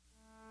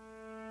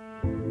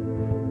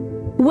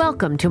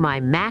Welcome to my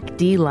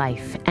MACD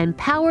Life, and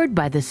powered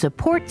by the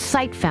Support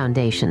Sight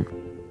Foundation.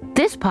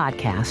 This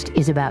podcast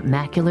is about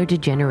macular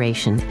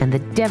degeneration and the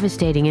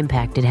devastating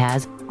impact it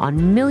has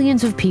on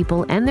millions of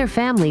people and their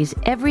families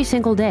every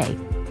single day,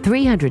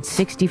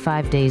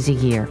 365 days a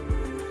year.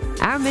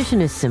 Our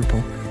mission is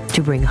simple: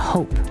 to bring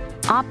hope,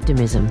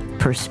 optimism,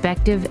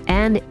 perspective,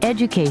 and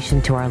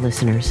education to our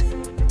listeners.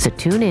 So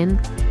tune in,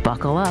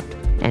 buckle up,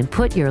 and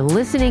put your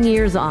listening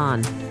ears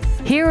on.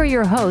 Here are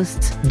your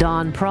hosts,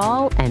 Don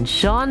Prahl and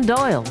Sean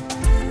Doyle.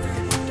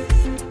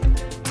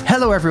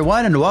 Hello,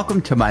 everyone, and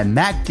welcome to my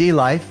MACD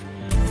Life.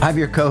 I'm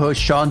your co-host,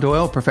 Sean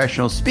Doyle,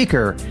 professional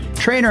speaker,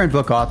 trainer, and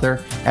book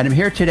author, and I'm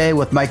here today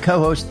with my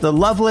co-host, the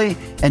lovely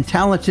and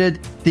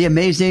talented, the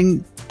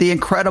amazing, the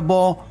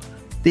incredible,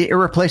 the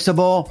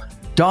irreplaceable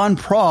Don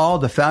Prahl,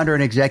 the founder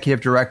and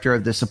executive director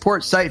of the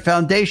Support Sight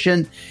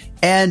Foundation,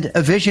 and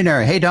a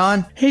visionary. Hey,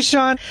 Don. Hey,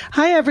 Sean.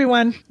 Hi,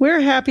 everyone.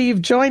 We're happy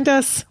you've joined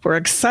us. We're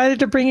excited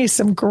to bring you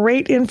some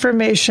great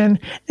information,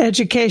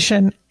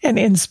 education, and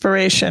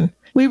inspiration.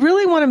 We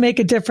really want to make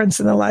a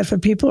difference in the life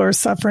of people who are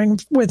suffering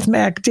with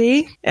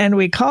MACD, and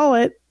we call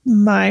it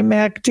My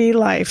MACD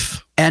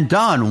Life. And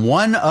Don,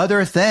 one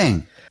other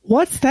thing.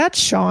 What's that,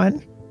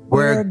 Sean?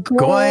 We're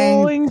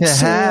going to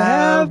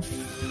have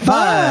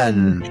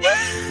fun.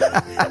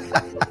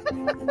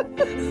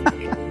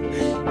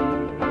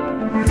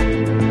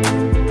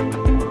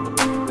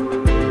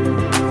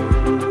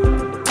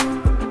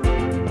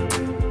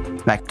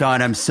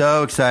 Don, I'm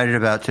so excited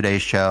about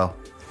today's show.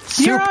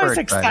 You're always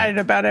excited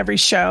about every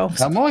show.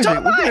 I'm always we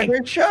get a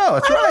great show.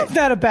 That's right. I love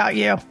that about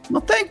you.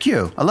 Well, thank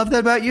you. I love that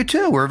about you,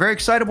 too. We're very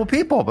excitable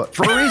people, but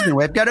for a reason.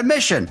 We've got a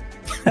mission.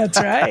 That's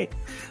right.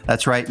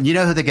 That's right. And you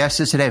know who the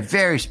guest is today? A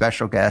very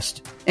special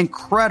guest.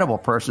 Incredible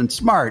person.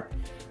 Smart.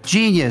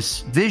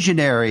 Genius.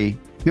 Visionary.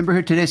 Remember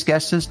who today's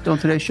guest is on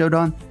today's show,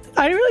 Don?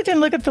 I really didn't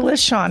look at the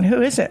list, Sean.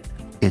 Who is it?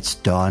 It's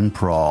Don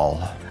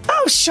Prahl.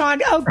 Oh,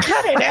 Sean. Oh,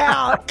 cut it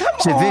out. Come on.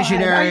 She's a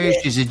visionary.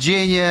 She's a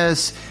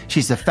genius.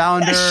 She's the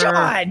founder.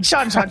 Sean.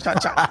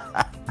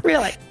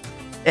 Really?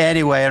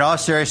 Anyway, in all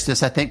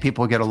seriousness, I think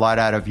people get a lot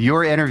out of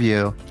your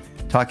interview,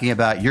 talking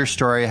about your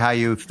story, how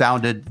you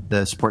founded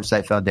the Support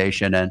Sight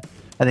Foundation, and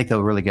I think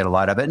they'll really get a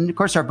lot of it. And of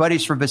course, our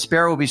buddies from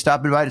Vispero will be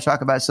stopping by to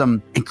talk about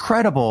some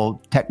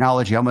incredible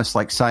technology, almost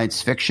like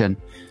science fiction,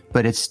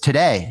 but it's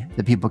today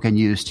that people can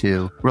use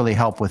to really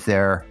help with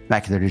their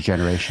macular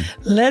degeneration.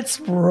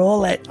 Let's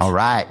roll it. All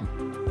right.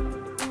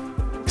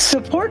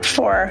 Support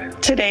for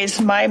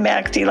today's My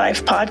MACD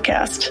Life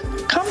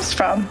podcast comes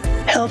from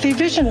Healthy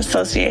Vision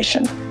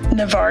Association,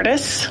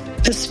 Novartis,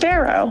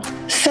 Vispero,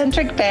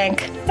 Centric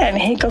Bank, and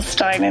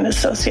Hinkelstein and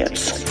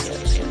Associates.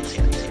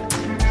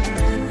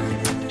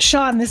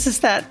 Sean, this is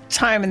that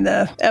time in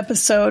the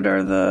episode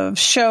or the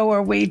show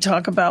where we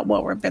talk about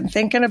what we've been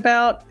thinking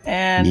about.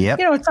 And,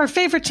 it's our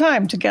favorite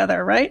time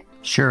together, right?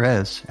 Sure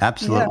is.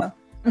 Absolutely. Yeah.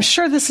 I'm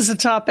sure this is a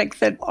topic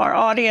that our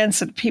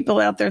audience and people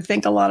out there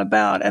think a lot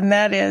about, and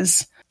that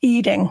is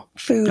eating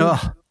food.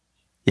 Oh,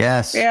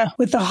 yes. Yeah.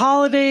 With the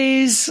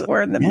holidays,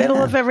 we're in the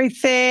middle of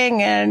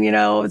everything, and,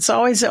 it's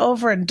always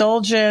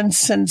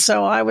overindulgence. And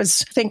so I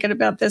was thinking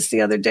about this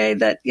the other day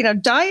that,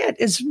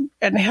 diet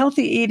and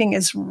healthy eating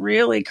is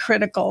really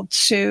critical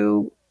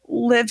to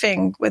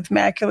living with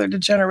macular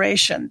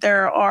degeneration.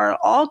 There are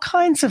all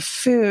kinds of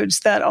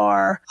foods that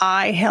are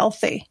eye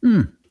healthy.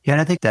 Yeah,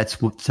 and I think that's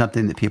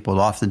something that people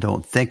often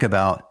don't think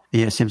about.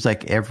 It seems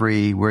like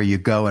everywhere you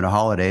go in a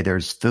holiday,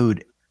 there's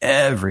food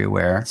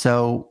everywhere.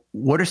 So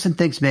what are some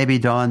things maybe,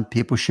 Dawn,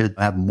 people should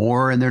have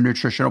more in their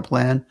nutritional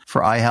plan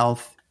for eye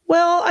health?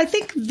 Well, I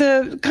think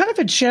the kind of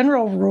a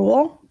general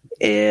rule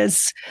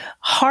is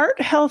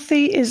heart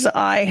healthy is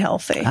eye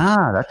healthy.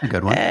 Ah, that's a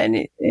good one.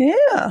 And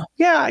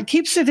it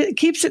keeps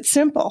it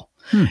simple.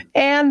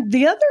 And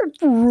the other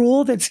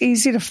rule that's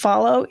easy to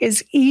follow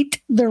is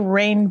eat the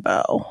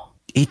rainbow.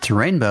 Eat the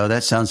rainbow.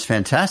 That sounds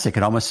fantastic.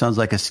 It almost sounds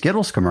like a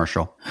Skittles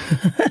commercial.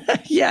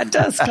 Yeah, it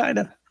does kind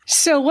of.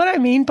 So what I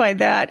mean by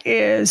that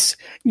is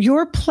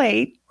your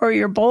plate or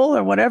your bowl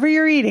or whatever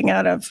you're eating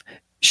out of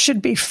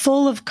should be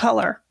full of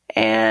color.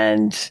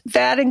 And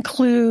that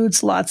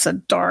includes lots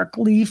of dark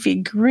leafy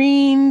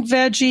green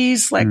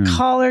veggies like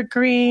collard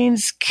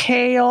greens,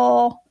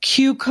 kale,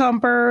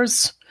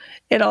 cucumbers.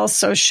 It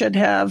also should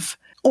have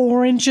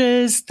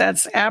oranges,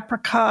 that's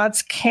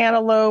apricots,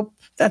 cantaloupe.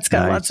 That's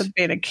got lots of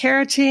beta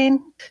carotene,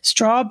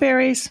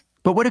 strawberries.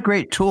 But what a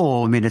great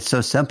tool. I mean, it's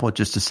so simple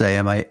just to say,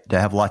 to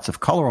have lots of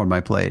color on my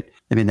plate.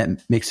 I mean, that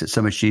makes it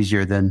so much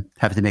easier than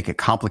having to make it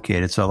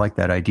complicated. So I like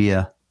that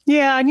idea.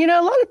 Yeah. And,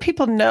 a lot of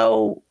people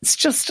know, it's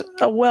just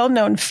a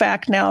well-known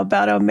fact now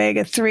about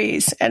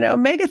omega-3s. And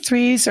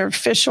omega-3s or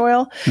fish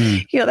oil,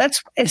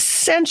 that's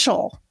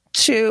essential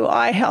to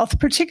eye health,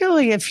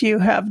 particularly if you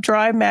have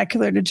dry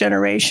macular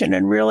degeneration.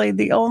 And really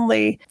the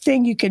only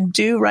thing you can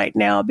do right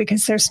now,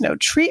 because there's no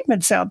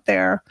treatments out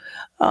there,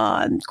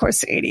 and of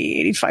course,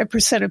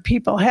 85% of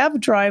people have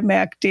dry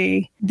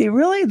MACD.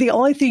 The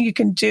only thing you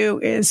can do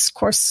is, of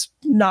course,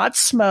 not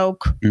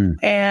smoke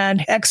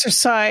and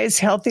exercise,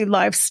 healthy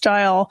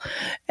lifestyle,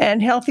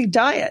 and healthy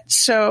diet.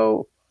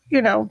 So,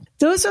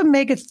 those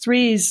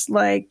omega-3s,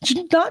 like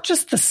not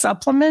just the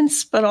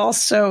supplements, but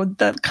also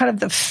the kind of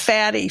the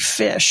fatty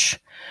fish.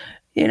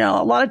 A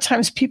lot of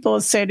times people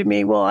will say to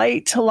me, well, I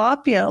eat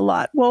tilapia a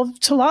lot. Well,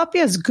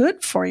 tilapia is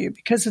good for you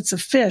because it's a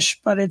fish,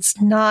 but it's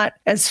not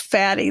as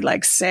fatty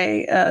like,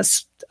 say,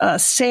 a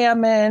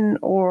salmon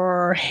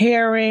or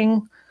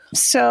herring.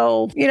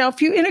 So,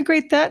 if you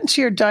integrate that into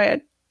your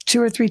diet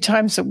 2 or 3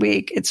 times a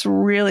week, it's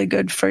really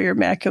good for your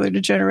macular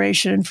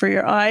degeneration and for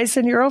your eyes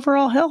and your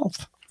overall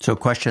health. So a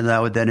question that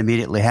I would then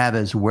immediately have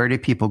is, where do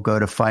people go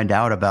to find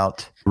out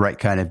about the right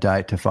kind of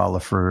diet to follow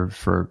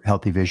for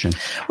healthy vision?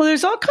 Well,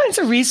 there's all kinds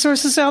of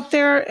resources out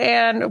there.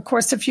 And of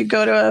course, if you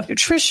go to a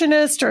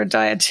nutritionist or a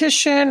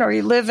dietitian, or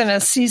you live in a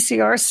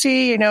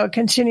CCRC, a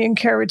continuing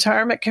care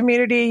retirement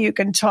community, you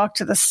can talk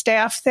to the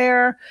staff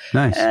there.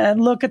 Nice.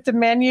 And look at the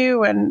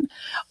menu,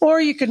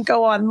 or you can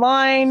go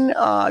online.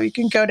 You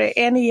can go to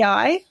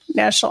NEI,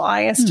 National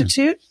Eye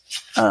Institute.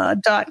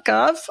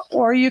 .gov,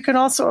 or you can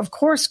also, of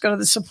course, go to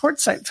the Support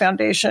Sight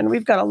Foundation.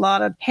 We've got a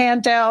lot of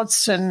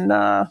handouts and,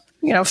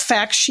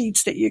 fact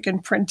sheets that you can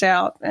print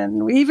out.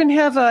 And we even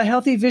have a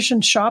healthy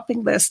vision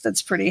shopping list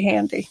that's pretty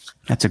handy.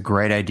 That's a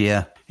great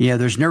idea. Yeah,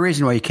 there's no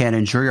reason why you can't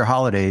enjoy your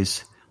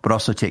holidays, but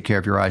also take care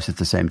of your eyes at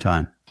the same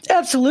time.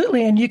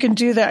 Absolutely. And you can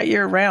do that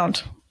year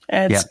round.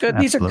 And it's good.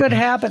 Absolutely. These are good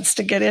habits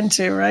to get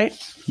into, right?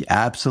 Yeah,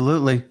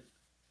 absolutely.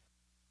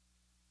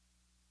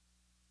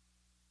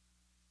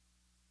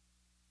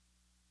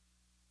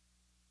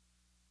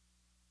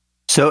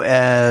 So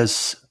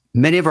as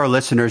many of our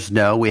listeners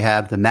know, we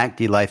have the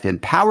MACD Life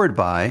empowered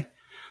by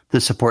the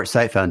Support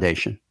Sight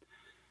Foundation.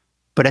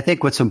 But I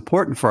think what's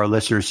important for our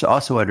listeners to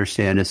also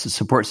understand is the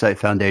Support Sight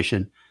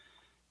Foundation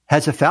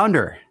has a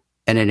founder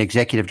and an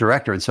executive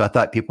director. And so I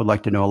thought people would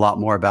like to know a lot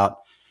more about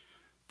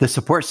the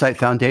Support Sight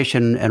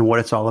Foundation and what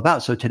it's all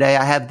about. So today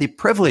I have the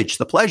privilege,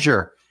 the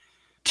pleasure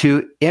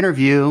to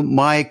interview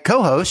my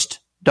co-host,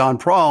 Don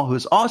Prahl, who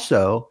is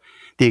also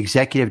the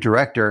executive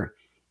director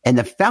and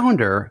the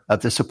founder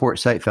of the Support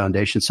Sight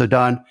Foundation. So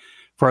Don,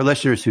 for our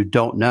listeners who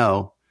don't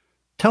know,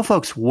 tell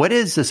folks, what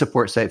is the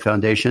Support Sight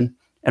Foundation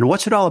and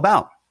what's it all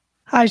about?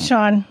 Hi,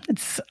 Sean.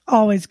 It's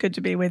always good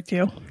to be with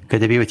you.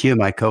 Good to be with you,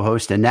 my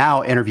co-host and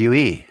now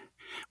interviewee,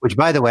 which,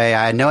 by the way,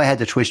 I know I had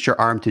to twist your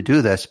arm to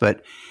do this,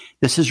 but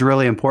this is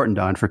really important,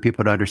 Don, for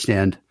people to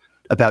understand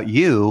about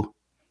you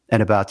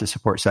and about the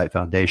Support Sight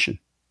Foundation.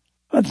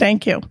 Well,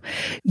 thank you.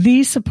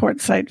 The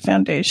Support Sight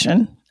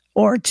Foundation,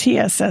 or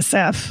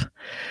TSSF,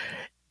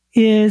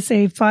 is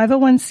a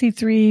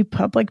 501c3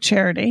 public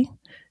charity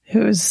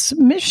whose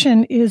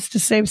mission is to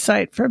save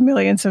sight for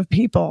millions of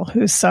people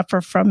who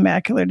suffer from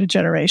macular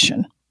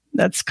degeneration.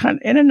 That's kind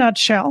of in a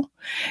nutshell.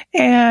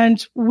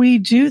 And we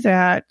do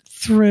that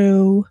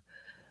through,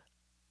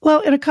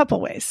 in a couple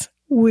ways.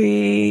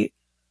 We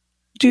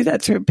do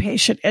that through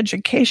patient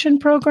education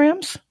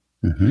programs.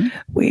 Mm-hmm.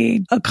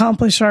 We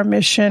accomplish our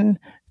mission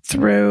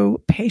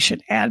through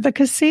patient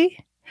advocacy.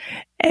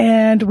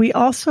 And we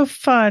also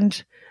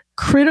fund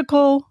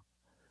critical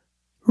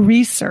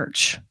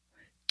research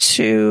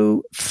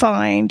to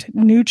find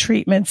new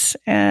treatments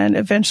and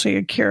eventually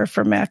a cure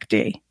for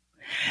MACD.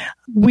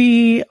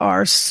 We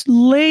are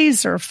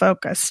laser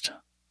focused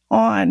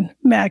on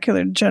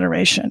macular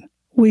degeneration.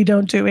 We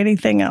don't do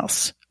anything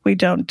else. We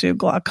don't do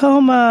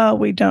glaucoma.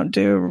 We don't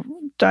do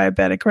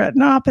diabetic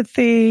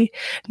retinopathy.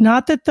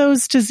 Not that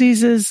those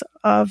diseases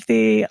of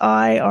the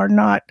eye are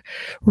not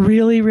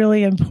really,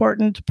 really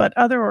important, but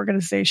other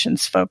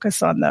organizations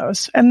focus on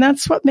those. And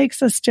that's what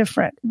makes us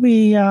different.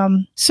 We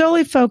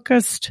solely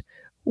focused.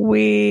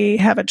 We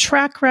have a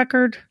track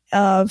record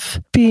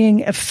of being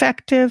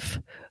effective.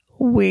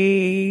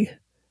 We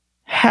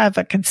have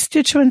a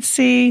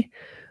constituency.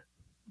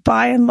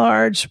 By and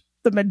large,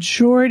 the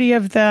majority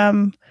of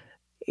them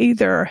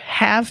either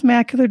have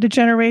macular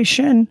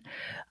degeneration,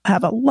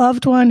 have a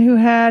loved one who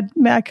had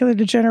macular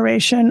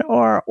degeneration,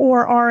 or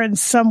are in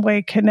some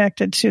way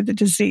connected to the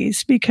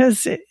disease,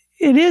 because it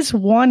is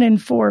 1 in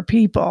 4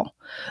 people.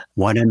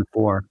 1 in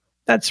 4.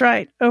 That's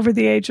right. Over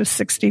the age of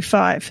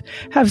 65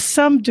 have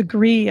some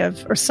degree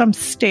of, or some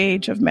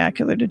stage of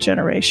macular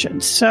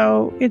degeneration.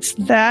 So it's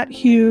that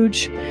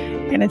huge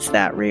and it's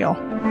that real.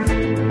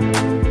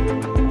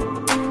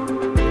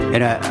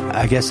 And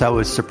I guess I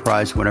was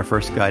surprised when I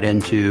first got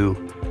into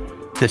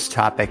this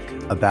topic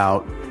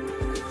about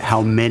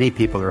how many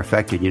people are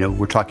affected.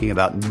 We're talking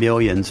about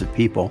millions of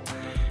people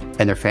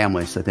and their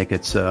families. I think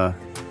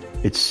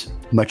it's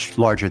much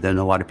larger than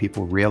a lot of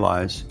people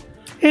realize.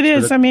 It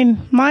is.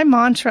 My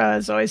mantra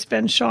has always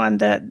been, Sean,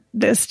 that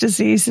this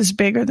disease is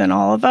bigger than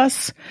all of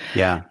us.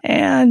 Yeah.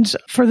 And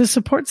for the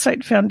Support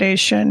Sight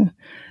Foundation,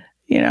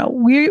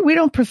 we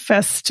don't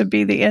profess to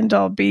be the end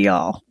all be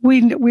all.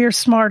 We're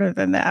smarter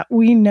than that.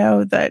 We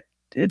know that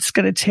it's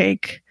going to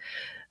take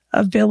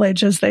a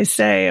village, as they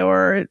say,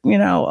 or,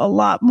 a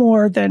lot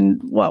more than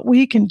what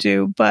we can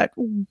do. But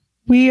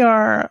we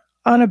are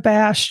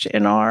unabashed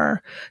in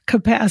our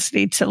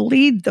capacity to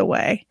lead the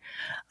way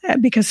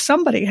because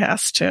somebody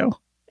has to.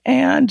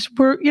 And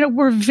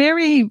we're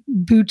very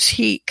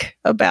boutique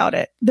about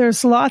it.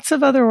 There's lots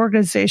of other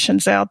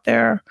organizations out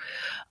there.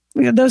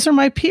 Those are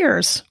my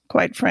peers,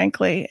 quite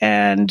frankly.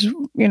 And,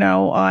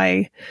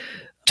 I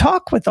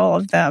talk with all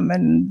of them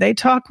and they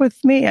talk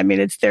with me. I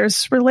mean,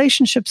 there's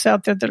relationships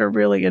out there that are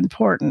really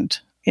important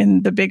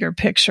in the bigger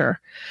picture.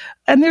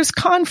 And there's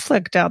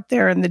conflict out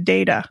there in the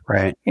data.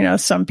 Right.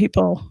 Some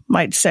people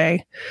might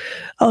say,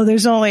 oh,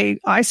 there's only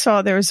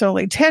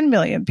 10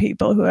 million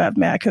people who have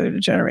macular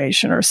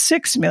degeneration or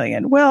 6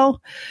 million.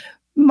 Well,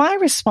 my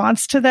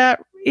response to that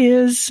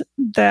is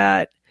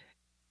that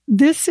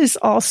this is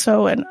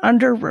also an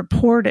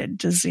underreported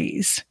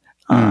disease.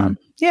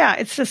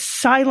 It's a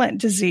silent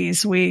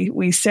disease,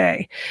 we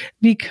say,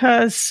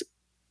 because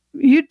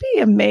you'd be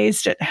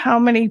amazed at how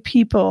many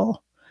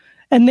people,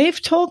 and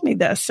they've told me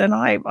this, and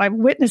I've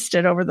witnessed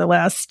it over the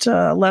last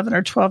 11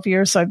 or 12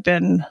 years I've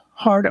been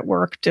hard at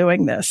work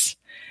doing this,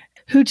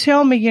 who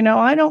tell me,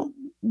 I don't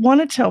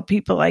want to tell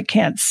people I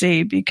can't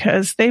see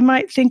because they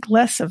might think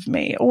less of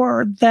me,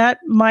 or that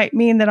might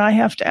mean that I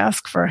have to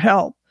ask for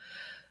help.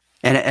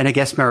 And I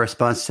guess my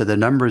response to the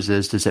numbers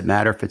is, does it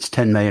matter if it's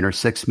 10 million or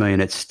 6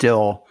 million? It's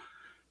still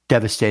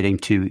devastating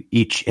to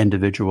each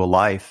individual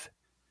life.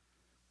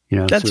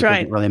 That's so it right.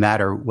 doesn't really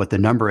matter what the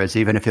number is.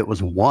 Even if it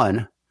was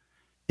 1,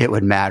 it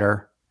would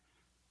matter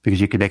because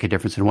you could make a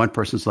difference in one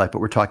person's life. But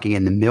we're talking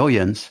in the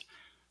millions,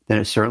 then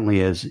it certainly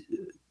is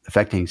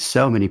affecting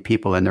so many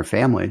people and their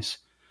families.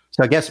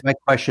 So I guess my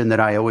question that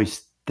I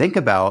always think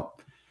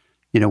about,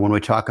 when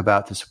we talk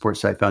about the Support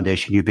Sight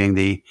Foundation, you being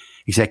the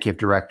executive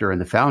director and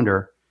the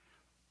founder,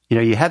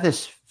 you have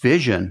this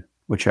vision,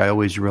 which I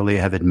always really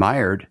have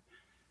admired.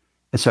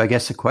 And so I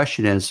guess the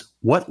question is,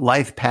 what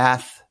life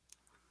path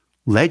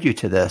led you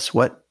to this?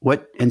 What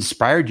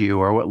inspired you,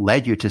 or what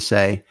led you to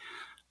say,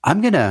 I'm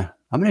going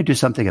to do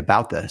something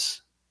about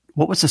this?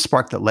 What was the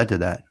spark that led to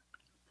that?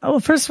 Well,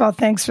 first of all,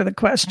 thanks for the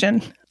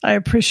question. I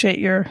appreciate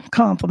your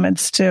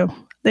compliments too.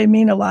 They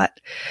mean a lot.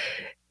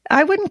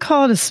 I wouldn't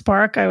call it a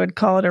spark. I would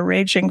call it a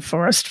raging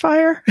forest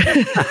fire.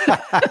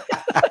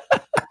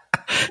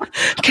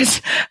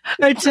 Because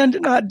I tend to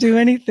not do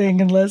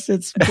anything unless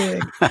it's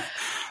big.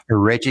 A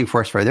raging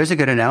forest fire. There's a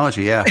good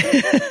analogy, yeah.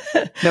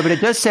 No, but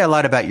it does say a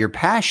lot about your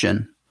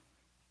passion.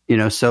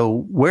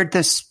 So where'd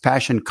this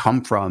passion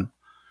come from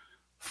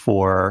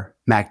for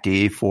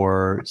MACD,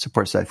 for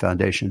Support Sight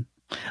Foundation?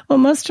 Well,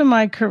 most of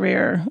my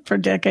career for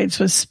decades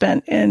was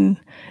spent in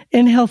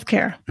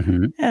healthcare,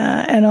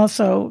 and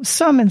also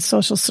some in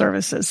social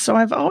services. So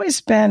I've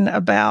always been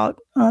about,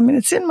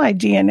 it's in my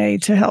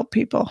DNA to help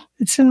people.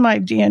 It's in my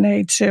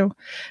DNA to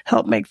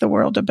help make the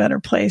world a better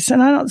place.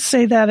 And I don't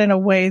say that in a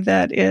way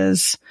that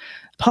is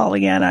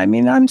Pollyanna.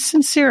 I'm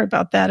sincere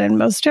about that. And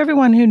most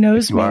everyone who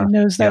knows me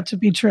knows that to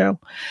be true.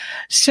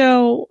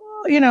 So,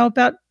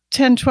 about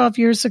 10, 12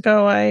 years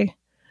ago, I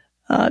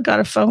got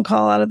a phone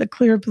call out of the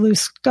clear blue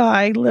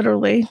sky,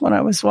 literally, when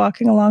I was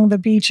walking along the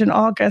beach in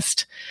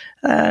August.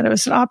 And it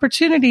was an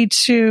opportunity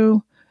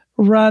to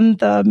run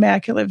the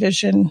Macular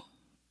Vision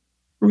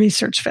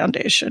Research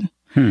Foundation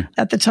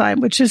at the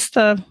time, which is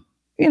the,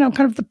 kind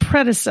of the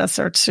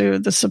predecessor to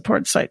the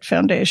Support Sight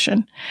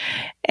Foundation.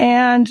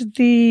 And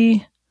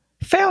the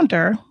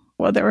founder,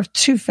 well, there were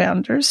 2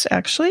 founders,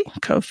 actually,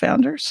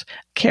 co-founders,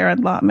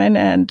 Karen Lotman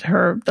and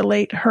the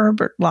late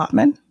Herbert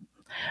Lotman,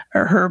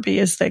 or Herbie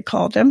as they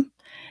called him.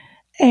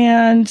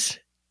 And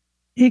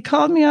he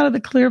called me out of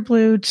the clear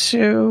blue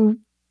to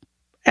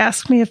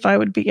ask me if I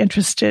would be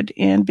interested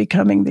in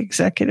becoming the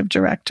executive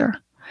director.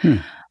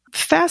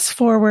 Fast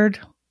forward,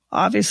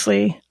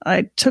 obviously,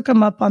 I took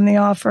him up on the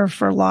offer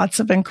for lots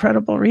of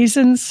incredible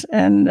reasons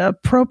and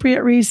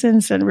appropriate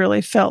reasons, and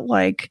really felt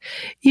like,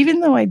 even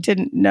though I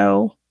didn't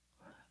know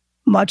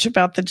much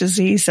about the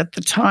disease at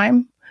the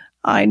time,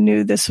 I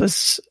knew this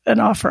was an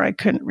offer I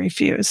couldn't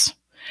refuse.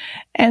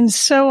 And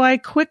so I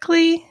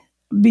quickly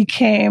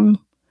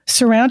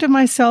surrounded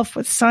myself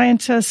with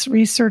scientists,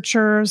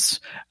 researchers,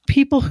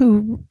 people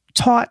who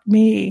taught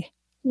me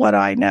what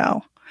I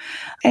know.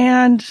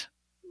 And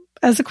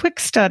as a quick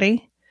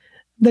study,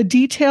 the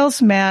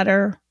details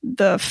matter,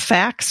 the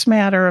facts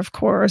matter, of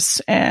course,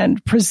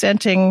 and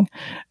presenting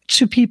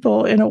to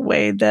people in a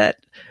way that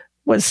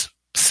was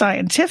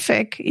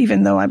scientific,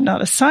 even though I'm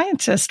not a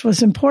scientist,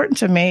 was important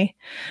to me.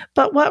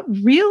 But what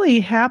really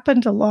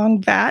happened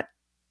along that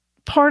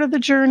part of the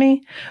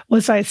journey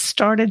was I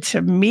started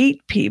to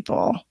meet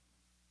people.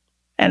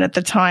 And at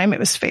the time, it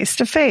was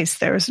face-to-face.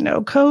 There was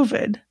no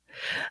COVID.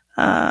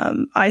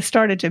 I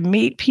started to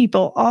meet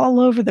people all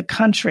over the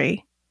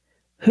country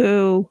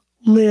who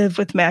live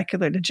with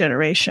macular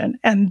degeneration.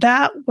 And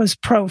that was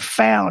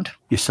profound.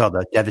 You saw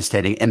the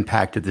devastating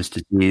impact of this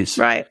disease.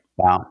 Right.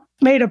 Wow.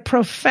 made a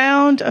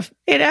profound,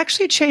 it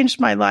actually changed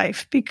my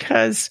life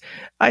because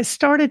I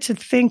started to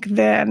think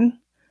then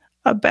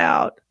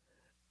about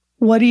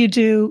what do you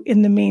do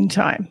in the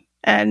meantime?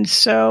 And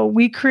so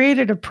we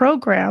created a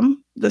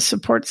program, the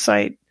Support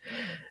Site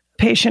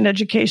Patient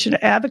Education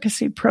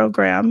Advocacy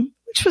Program,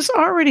 which was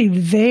already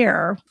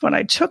there when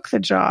I took the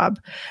job,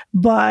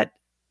 but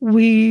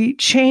we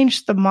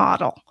changed the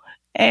model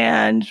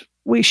and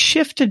we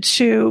shifted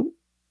to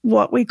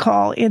what we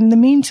call in the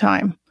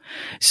meantime.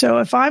 So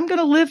if I'm going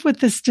to live with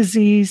this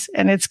disease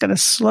and it's going to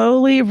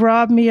slowly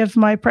rob me of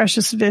my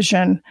precious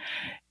vision,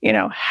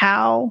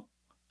 how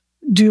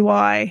do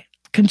I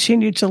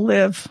continue to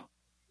live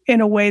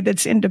in a way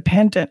that's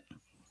independent?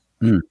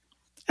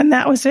 And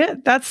that was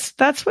it.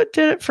 That's what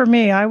did it for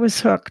me. I was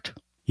hooked.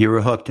 You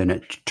were hooked, and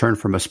it turned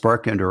from a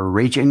spark into a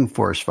raging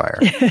forest fire.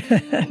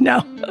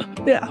 No.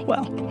 Yeah,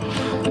 well.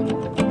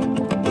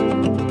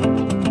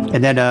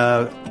 And then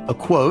a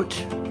quote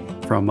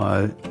from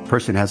a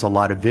person who has a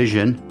lot of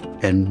vision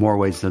in more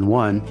ways than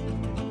one.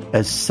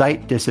 As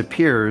sight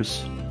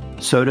disappears,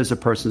 so does a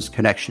person's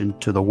connection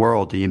to the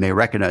world. And you may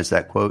recognize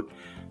that quote.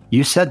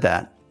 You said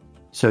that.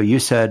 So you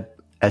said,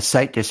 as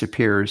sight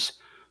disappears,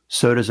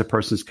 so does a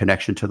person's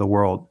connection to the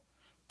world.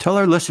 Tell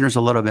our listeners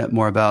a little bit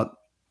more about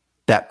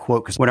that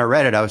quote, because when I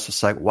read it, I was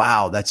just like,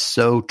 wow, that's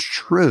so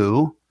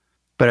true.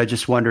 But I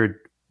just wondered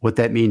what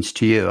that means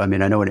to you. I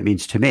mean, I know what it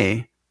means to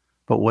me,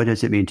 but what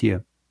does it mean to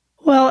you?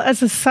 Well,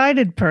 as a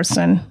sighted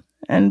person,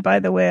 and by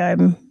the way,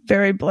 I'm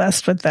very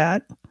blessed with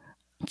that,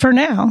 for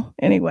now,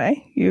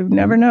 anyway, you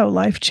never know,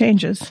 life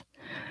changes.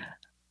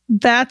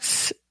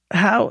 That's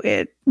how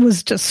it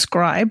was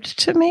described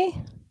to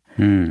me.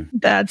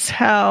 That's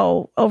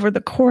how, over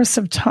the course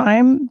of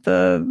time,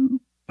 the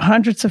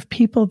hundreds of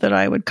people that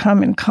I would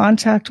come in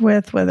contact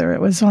with, whether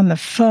it was on the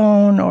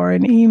phone or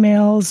in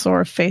emails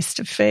or face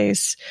to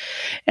face,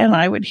 and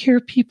I would hear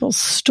people's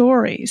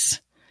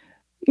stories,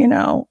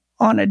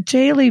 on a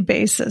daily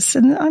basis.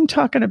 And I'm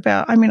talking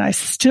about, I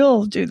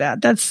still do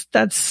that.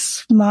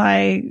 That's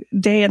my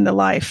day in the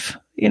life,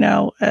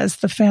 as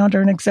the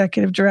founder and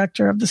executive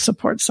director of the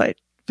Support Site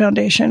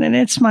Foundation. And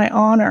it's my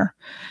honor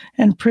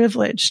and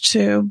privilege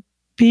to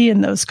be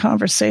in those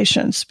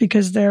conversations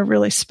because they're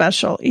really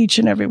special, each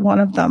and every one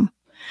of them.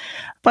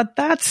 But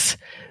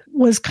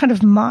was kind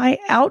of my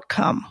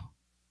outcome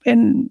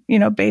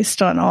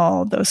based on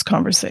all those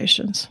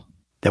conversations.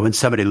 That when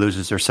somebody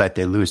loses their sight,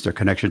 they lose their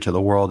connection to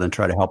the world and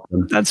try to help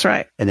them. That's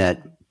right. And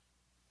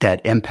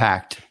that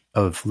impact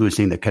of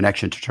losing the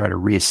connection to try to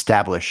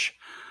reestablish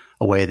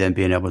a way of them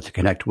being able to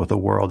connect with the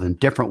world in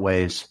different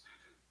ways,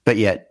 but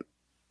yet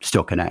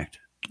still connect.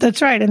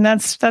 That's right. And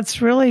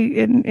that's really,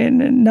 in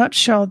a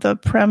nutshell, the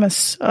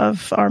premise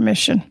of our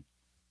mission.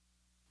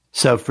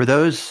 So for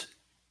those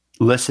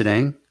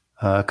listening,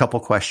 a couple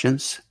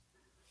questions.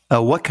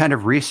 What kind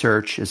of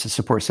research is the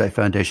Support Site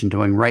Foundation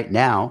doing right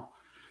now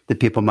that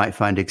people might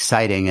find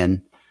exciting?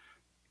 And,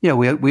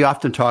 we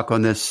often talk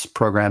on this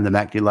program, the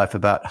MACD Life,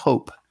 about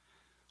hope.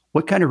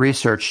 What kind of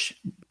research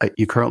are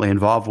you currently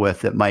involved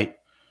with that might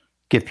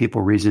give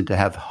people reason to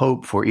have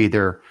hope for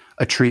either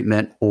a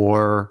treatment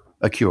or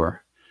a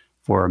cure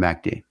for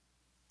MACD?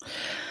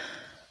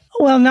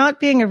 Well, not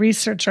being a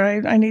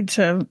researcher, I need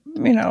to,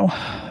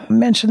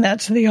 mention that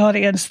to the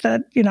audience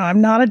that,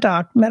 I'm not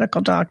a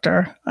medical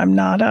doctor. I'm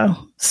not a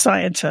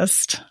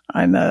scientist.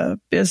 I'm a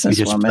businesswoman.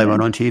 You just play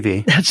one on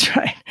TV. That's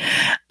right.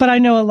 But I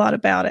know a lot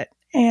about it.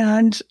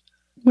 And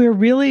we're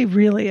really,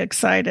 really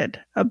excited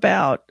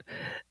about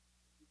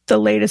the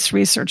latest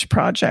research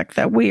project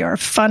that we are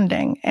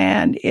funding.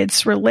 And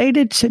it's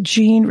related to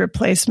gene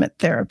replacement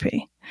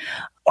therapy.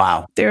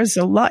 Wow. There's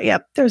a lot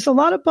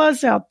of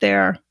buzz out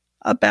there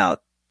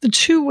about the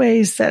two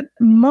ways that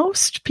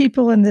most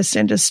people in this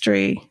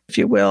industry, if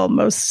you will,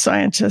 most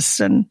scientists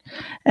and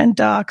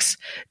docs,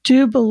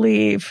 do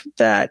believe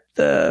that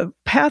the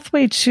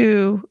pathway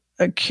to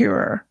a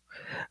cure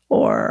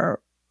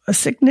or a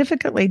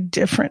significantly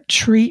different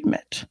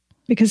treatment,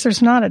 because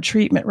there's not a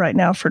treatment right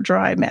now for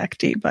dry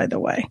MACD, by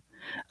the way,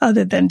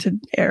 other than to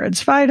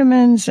AREDS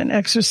vitamins and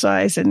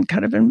exercise and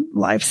kind of in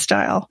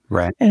lifestyle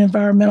and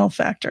environmental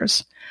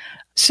factors.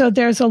 So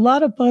there's a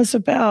lot of buzz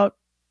about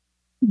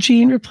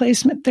gene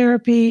replacement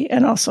therapy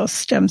and also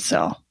stem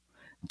cell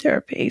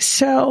therapy.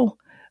 So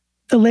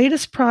the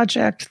latest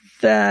project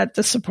that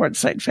the Support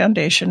Site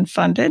Foundation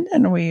funded,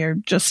 and we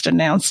just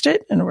announced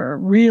it, and we're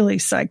really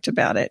psyched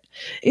about it,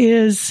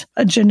 is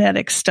a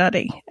genetic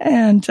study.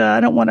 And I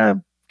don't want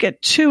to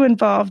get too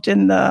involved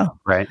in the,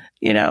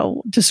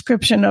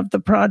 description of the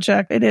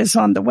project. It is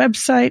on the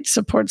website,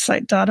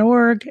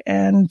 supportsite.org,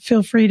 and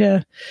feel free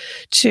to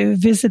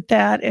visit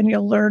that, and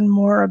you'll learn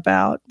more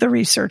about the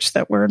research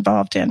that we're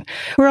involved in.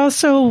 We're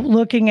also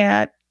looking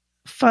at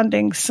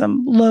funding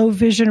some low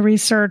vision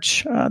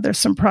research. There's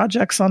some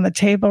projects on the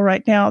table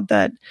right now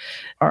that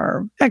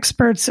our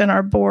experts and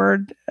our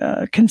board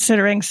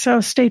considering. So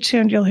stay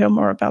tuned. You'll hear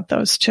more about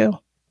those too.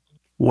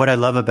 What I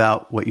love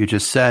about what you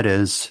just said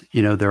is,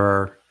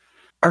 there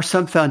are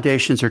some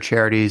foundations or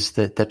charities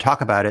that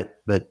talk about it,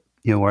 but,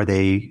 are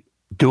they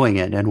doing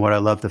it. And what I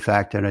love the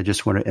fact, and I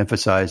just want to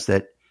emphasize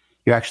that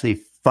you're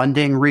actually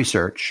funding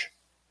research.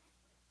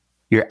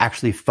 You're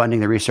actually funding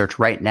the research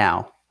right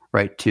now,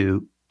 right,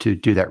 to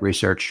do that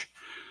research.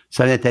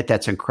 So I think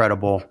that's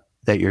incredible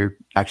that you're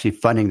actually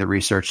funding the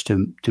research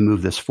to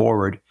move this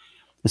forward.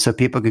 And so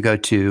people can go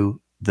to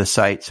the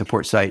site,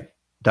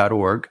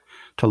 supportsite.org,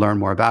 to learn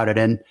more about it.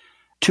 And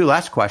two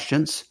last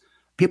questions.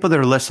 People that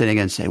are listening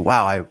and say,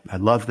 wow, I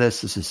love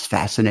this. This is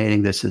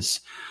fascinating. This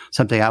is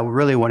something I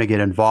really want to get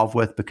involved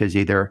with because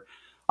either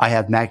I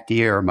have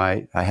MACD or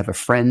I have a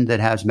friend that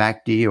has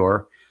MACD,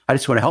 or I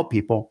just want to help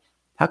people.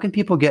 How can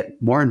people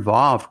get more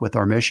involved with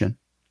our mission?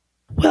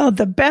 Well,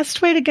 the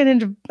best way to get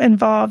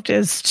involved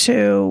is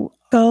to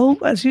go,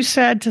 as you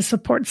said, to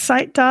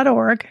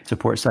supportsite.org.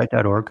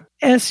 Supportsite.org.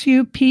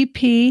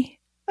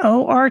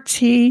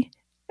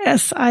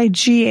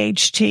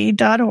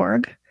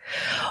 supportsight.org.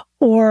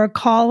 Or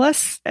call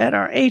us at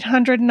our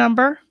 800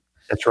 number.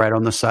 That's right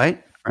on the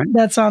site, right?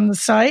 That's on the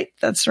site.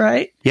 That's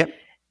right. Yep.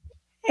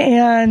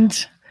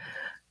 And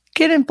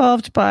get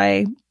involved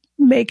by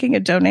making a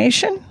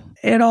donation.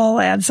 It all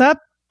adds up.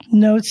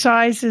 No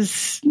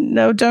donation's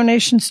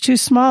too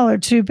small or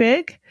too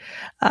big.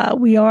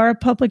 We are a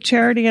public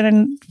charity and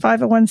a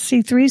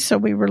 501c3, so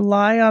we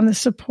rely on the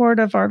support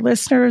of our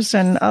listeners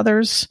and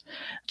others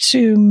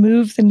to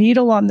move the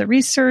needle on the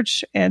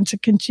research and to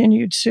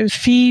continue to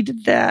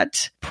feed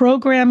that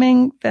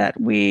programming that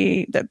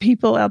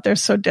people out there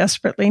so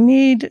desperately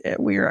need.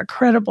 We are a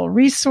credible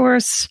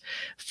resource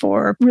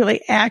for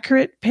really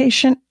accurate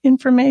patient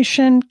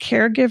information,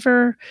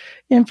 caregiver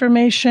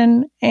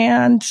information,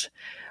 and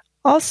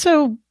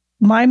also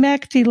My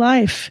MACD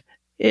Life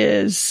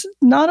is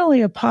not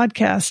only a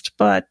podcast,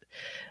 but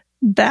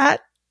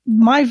that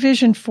my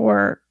vision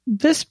for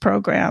this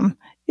program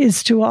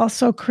is to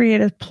also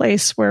create a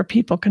place where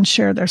people can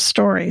share their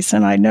stories.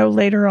 And I know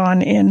later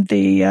on in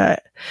the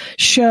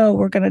show,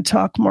 we're going to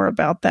talk more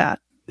about that.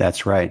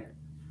 That's right.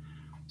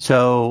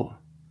 So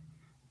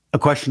a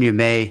question you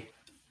may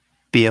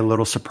be a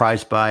little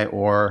surprised by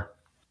or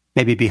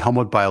maybe be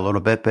humbled by a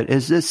little bit, but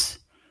is this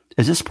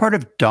part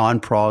of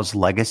Don Prahl's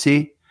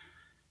legacy?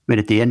 I mean,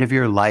 at the end of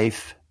your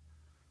life,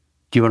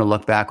 do you want to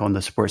look back on the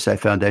SupportSite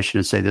Foundation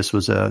and say this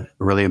was a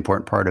really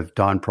important part of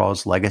Don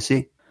Prahl's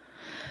legacy?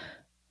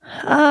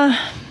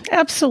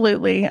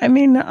 Absolutely. I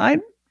mean, I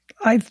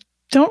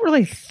don't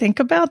really think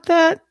about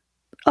that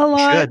a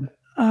lot. Should.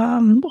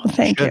 Well,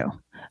 thank you.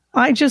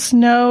 I just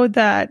know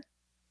that,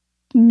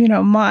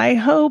 my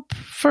hope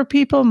for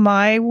people,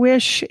 my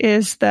wish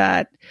is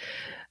that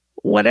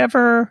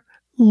whatever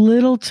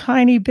little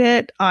tiny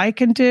bit I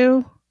can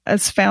do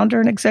as founder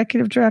and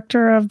executive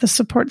director of the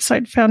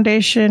SupportSite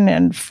Foundation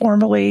and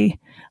formerly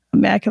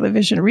Macular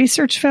Vision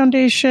Research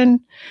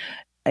Foundation,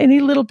 any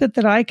little bit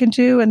that I can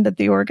do and that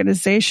the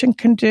organization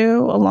can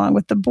do along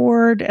with the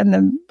board and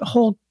the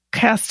whole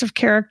cast of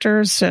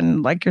characters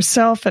and like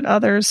yourself and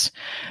others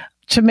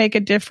to make a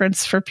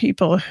difference for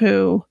people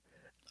who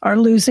are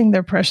losing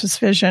their precious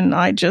vision.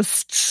 I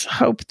just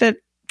hope that,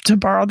 to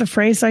borrow the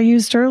phrase I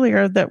used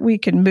earlier, that we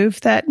can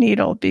move that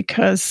needle,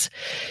 because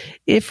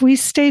if we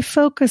stay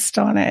focused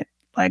on it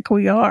like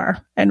we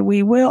are, and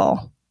we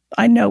will,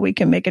 I know we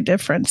can make a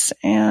difference.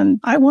 And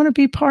I want to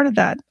be part of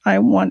that. I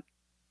want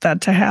that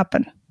to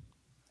happen.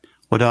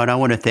 Well, Dawn, I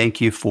want to thank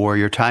you for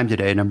your time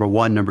today, number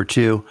one. Number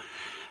two,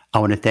 I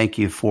want to thank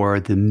you for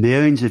the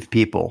millions of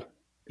people.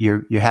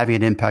 You're having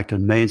an impact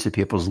on millions of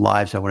people's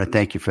lives. I want to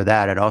thank you for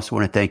that. I'd also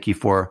want to thank you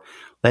for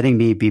letting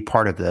me be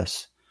part of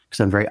this,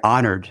 because I'm very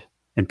honored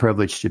and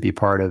privileged to be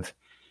part of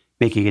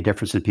making a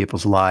difference in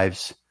people's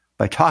lives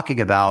by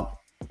talking about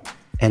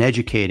and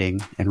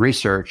educating and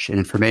research and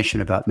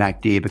information about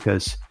MACD,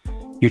 because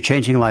you're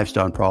changing lives,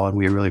 Don Prahl, and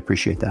we really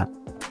appreciate that.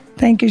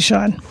 Thank you,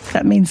 Sean.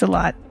 That means a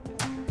lot.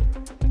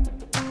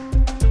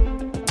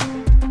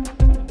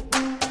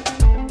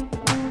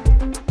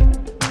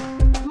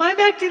 My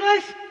MACD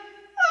Life.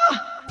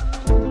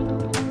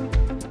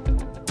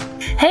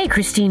 Hey,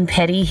 Christine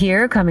Petty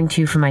here, coming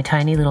to you from my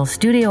tiny little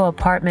studio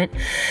apartment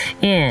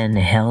in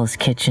Hell's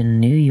Kitchen,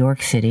 New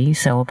York City.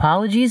 So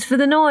apologies for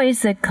the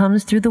noise that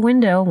comes through the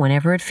window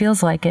whenever it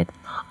feels like it.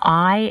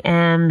 I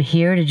am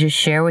here to just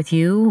share with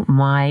you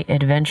my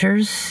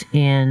adventures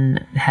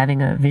in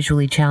having a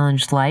visually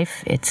challenged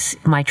life. It's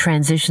my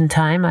transition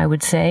time, I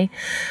would say.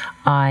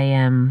 I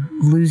am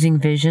losing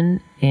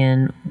vision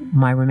in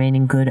my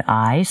remaining good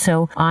eye.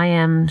 So I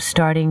am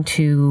starting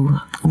to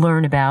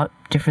learn about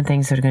different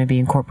things that are going to be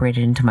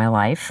incorporated into my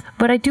life.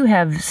 But I do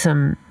have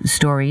some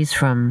stories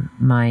from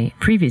my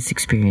previous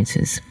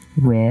experiences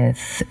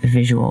with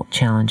visual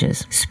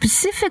challenges,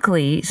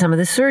 specifically some of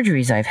the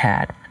surgeries I've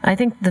had. I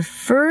think the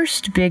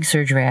first big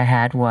surgery I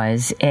had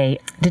was a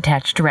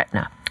detached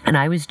retina, and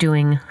I was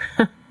doing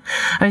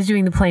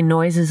the play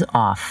Noises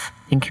Off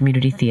in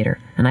community theater,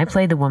 and I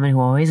played the woman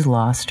who always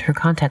lost her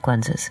contact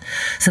lenses.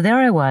 So there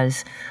I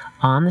was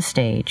on the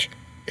stage,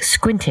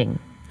 squinting.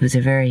 It was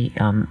a very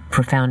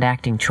profound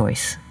acting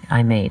choice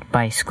I made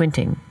by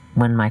squinting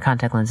when my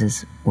contact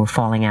lenses were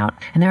falling out.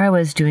 And there I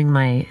was doing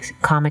my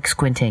comic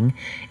squinting,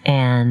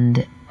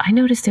 and I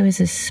noticed there was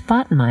a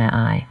spot in my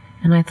eye.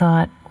 And I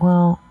thought,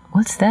 well,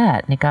 what's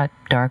that? And it got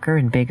darker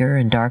and bigger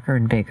and darker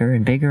and bigger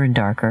and bigger and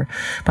darker.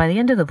 By the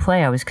end of the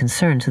play, I was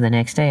concerned. So the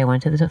next day I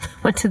went to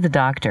the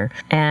doctor,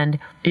 and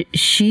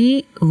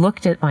she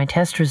looked at my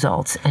test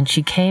results, and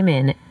she came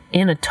in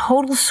a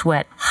total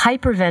sweat,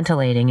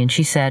 hyperventilating. And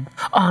she said,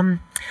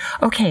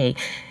 okay,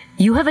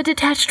 you have a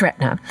detached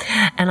retina.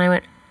 And I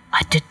went,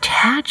 a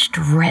detached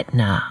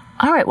retina?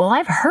 All right, well,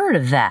 I've heard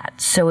of that,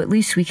 so at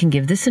least we can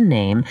give this a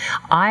name.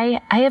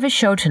 I have a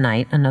show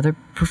tonight, another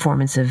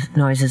performance of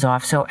Noises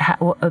Off, so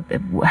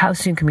how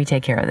soon can we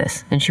take care of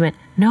this? And she went,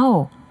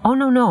 no. Oh,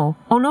 no.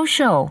 Oh, no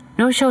show.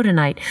 No show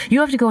tonight.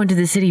 You have to go into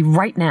the city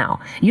right now.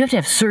 You have to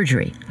have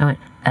surgery. I went,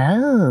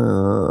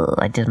 oh,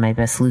 I did my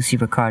best Lucy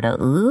Ricardo.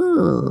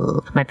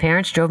 Ooh. My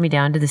parents drove me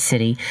down to the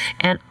city,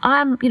 and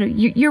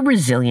you're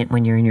resilient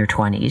when you're in your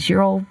 20s.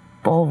 You're all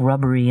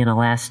rubbery and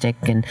elastic,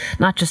 and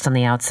not just on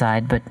the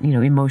outside, but,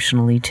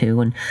 emotionally too.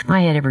 And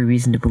I had every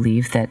reason to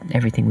believe that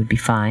everything would be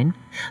fine.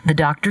 The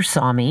doctor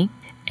saw me,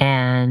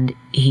 and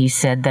he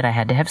said that I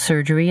had to have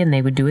surgery, and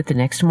they would do it the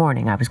next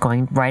morning. I was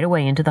going right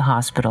away into the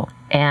hospital.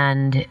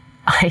 And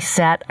I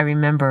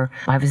remember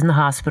I was in the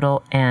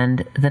hospital,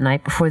 and the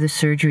night before the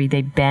surgery,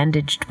 they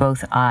bandaged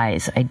both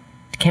eyes. I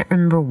can't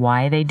remember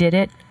why they did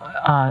it.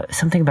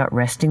 Something about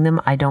resting them.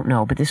 I don't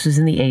know, but this was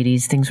in the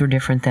 80s. Things were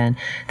different then.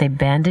 They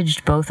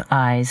bandaged both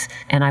eyes,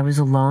 and I was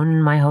alone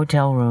in my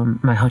hotel room,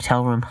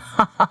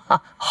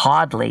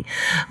 Hoddly,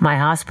 my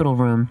hospital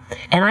room.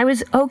 And I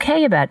was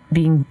okay about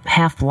being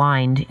half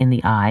blind in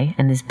the eye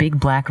and this big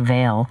black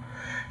veil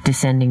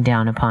descending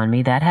down upon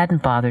me. That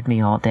hadn't bothered me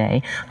all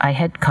day. I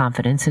had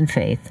confidence and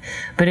faith,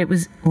 but it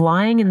was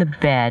lying in the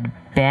bed,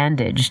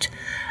 bandaged,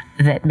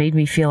 that made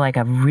me feel like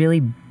a really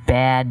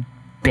bad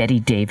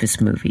Betty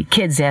Davis movie.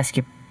 Kids, ask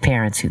your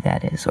parents who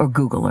that is, or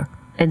Google her.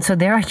 And so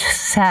there I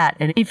just sat,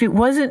 and if it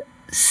wasn't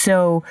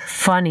so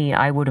funny,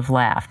 I would have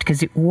laughed,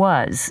 because it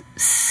was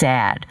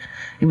sad.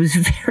 It was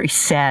very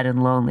sad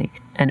and lonely,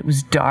 and it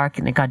was dark,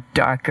 and it got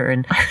darker,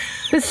 and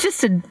it's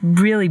just a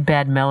really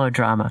bad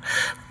melodrama.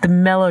 The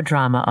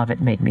melodrama of it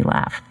made me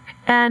laugh.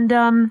 And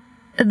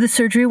the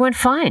surgery went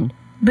fine.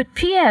 But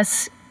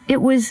P.S.,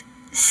 it was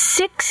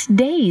 6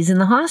 days in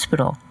the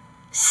hospital.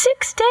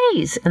 6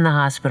 days in the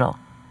hospital.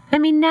 I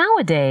mean,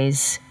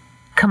 nowadays,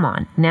 come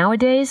on,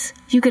 nowadays,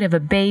 you could have a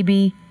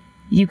baby,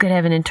 you could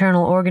have an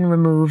internal organ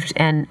removed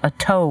and a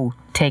toe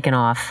taken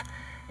off,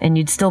 and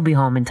you'd still be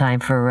home in time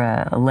for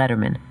a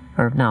Letterman.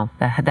 Or no,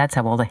 that's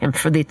how old I am,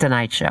 for the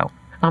Tonight Show.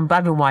 I've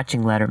been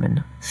watching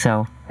Letterman,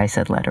 so I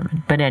said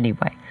Letterman. But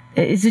anyway,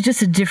 it's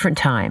just a different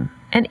time.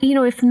 And,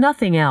 if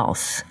nothing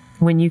else,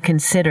 when you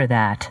consider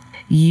that,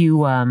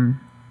 you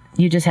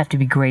just have to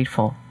be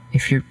grateful,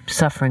 if you're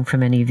suffering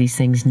from any of these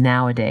things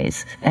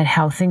nowadays, at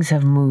how things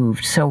have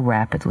moved so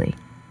rapidly,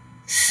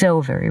 so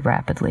very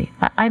rapidly.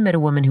 I met a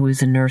woman who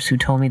was a nurse who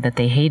told me that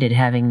they hated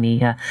having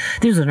there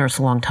was a nurse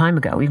a long time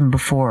ago, even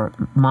before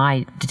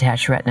my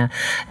detached retina.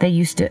 They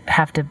used to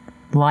have to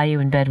lie you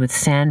in bed with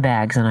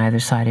sandbags on either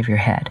side of your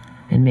head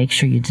and make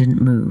sure you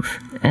didn't move.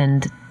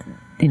 And,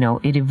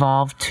 it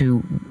evolved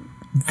to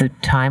the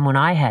time when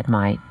I had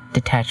my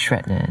detached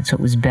retina. And so it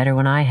was better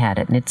when I had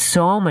it. And it's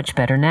so much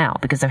better now,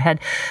 because I've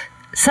had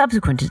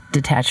subsequent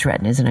detached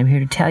retinas, and I'm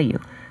here to tell you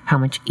how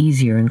much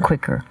easier and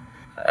quicker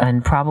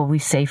and probably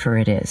safer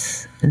it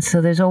is. And so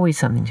there's always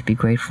something to be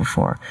grateful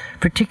for,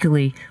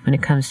 particularly when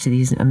it comes to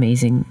these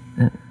amazing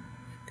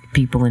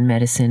people in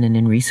medicine and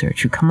in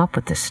research who come up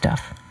with this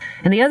stuff.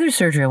 And the other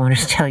surgery I wanted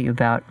to tell you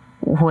about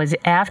was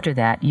after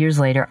that, years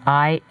later,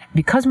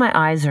 because my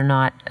eyes are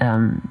not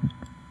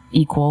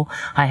equal,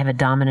 I have a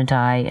dominant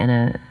eye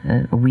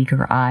and a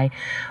weaker eye,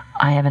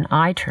 I have an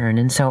eye turn,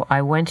 and so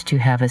I went to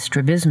have a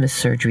strabismus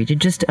surgery to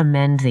just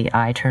amend the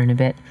eye turn a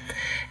bit.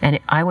 And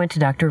I went to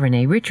Dr.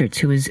 Renee Richards,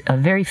 who is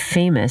very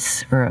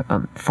famous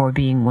for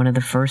being one of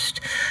the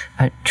first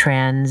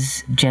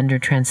transgender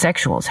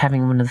transsexuals,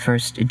 having one of the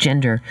first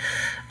gender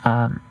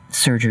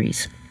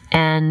surgeries.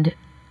 And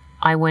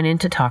I went in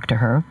to talk to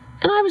her,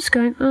 and I was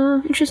going,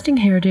 oh, interesting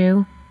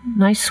hairdo,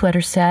 nice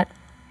sweater set,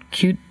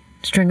 cute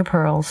string of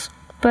pearls,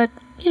 but,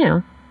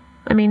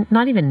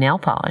 not even nail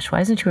polish.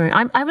 Why isn't she wearing...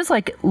 I was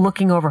like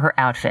looking over her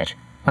outfit,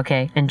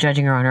 okay, and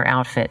judging her on her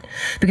outfit,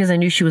 because I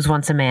knew she was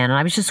once a man, and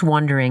I was just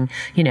wondering,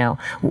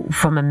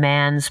 from a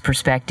man's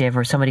perspective,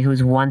 or somebody who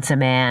was once a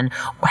man,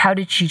 how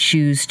did she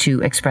choose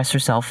to express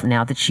herself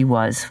now that she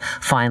was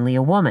finally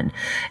a woman?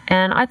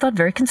 And I thought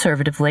very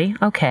conservatively,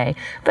 okay,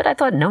 but I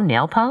thought, no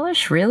nail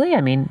polish? Really?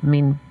 I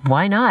mean,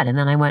 why not? And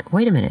then I went,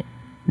 wait a minute,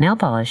 nail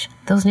polish?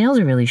 Those nails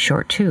are really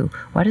short too.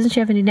 Why doesn't she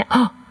have any nails?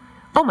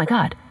 Oh my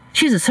God.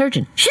 She's a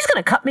surgeon. She's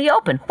going to cut me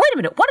open. Wait a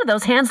minute. What do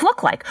those hands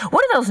look like?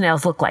 What do those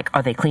nails look like?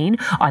 Are they clean?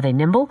 Are they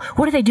nimble?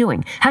 What are they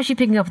doing? How's she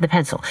picking up the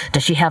pencil?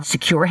 Does she have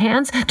secure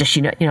hands? Does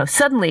she know,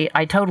 suddenly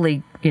I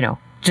totally,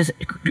 just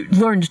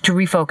learned to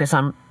refocus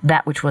on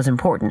that which was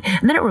important.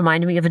 And then it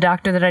reminded me of a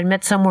doctor that I'd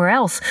met somewhere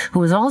else who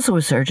was also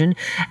a surgeon.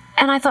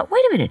 And I thought,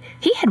 wait a minute,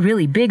 he had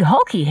really big,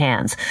 hulky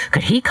hands.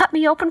 Could he cut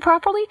me open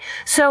properly?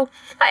 So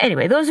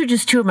anyway, those are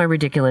just two of my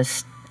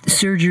ridiculous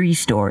surgery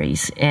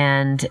stories.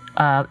 And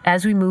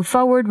as we move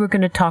forward, we're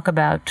going to talk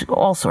about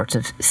all sorts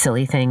of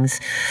silly things,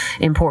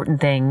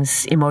 important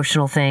things,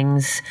 emotional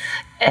things,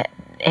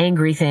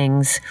 angry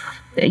things,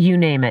 you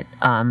name it.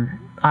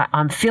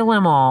 I'm feeling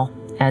them all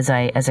as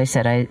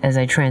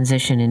I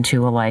transition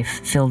into a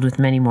life filled with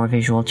many more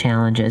visual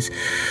challenges.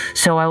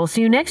 So I will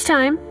see you next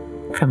time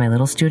from my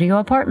little studio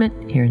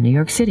apartment here in New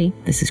York City.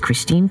 This is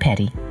Christine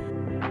Petty.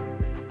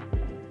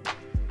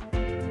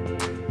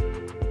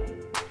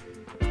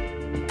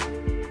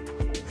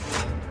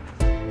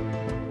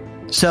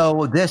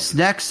 So this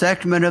next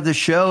segment of the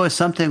show is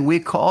something we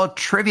call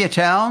Trivia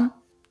Town.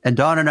 And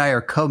Dawn and I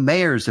are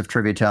co-mayors of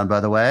Trivia Town, by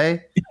the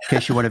way, in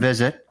case you want to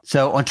visit.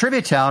 So on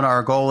Trivia Town,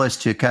 our goal is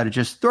to kind of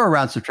just throw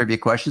around some trivia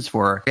questions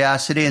for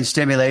curiosity and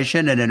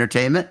stimulation and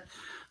entertainment.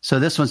 So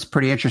this one's a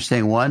pretty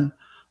interesting one.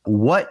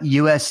 What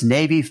U.S.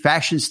 Navy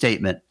fashion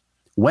statement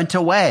went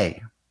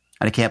away?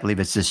 And I can't believe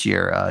it's this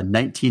year,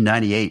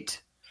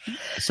 1998.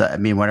 So, I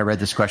mean, when I read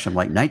this question, I'm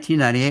like,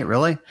 1998,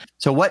 really?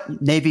 So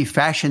what Navy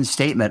fashion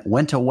statement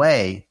went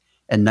away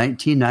in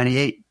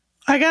 1998?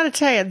 I got to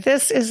tell you,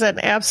 this is an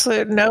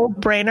absolute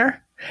no-brainer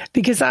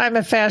because I'm a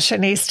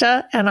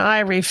fashionista and I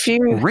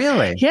refuse.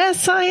 Really?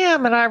 Yes, I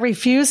am. And I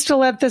refuse to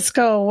let this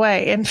go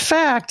away. In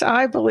fact,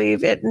 I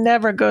believe it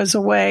never goes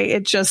away.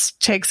 It just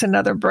takes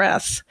another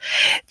breath.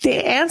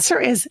 The answer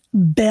is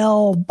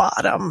bell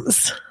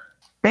bottoms.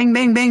 Bing,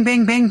 bing, bing,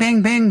 bing, bing,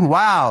 bing, bing.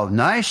 Wow.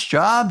 Nice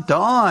job,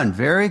 Dawn.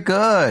 Very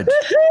good.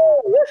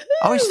 Woo-hoo, woohoo.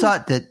 I always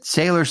thought that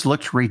sailors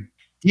looked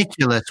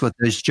ridiculous with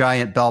those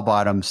giant bell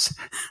bottoms.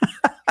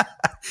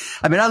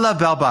 I mean, I love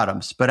bell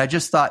bottoms, but I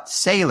just thought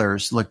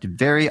sailors looked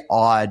very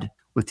odd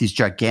with these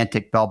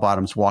gigantic bell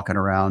bottoms walking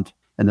around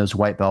and those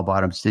white bell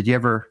bottoms. Did you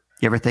ever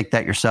think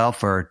that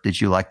yourself, or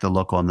did you like the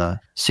look on the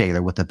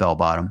sailor with the bell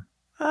bottom?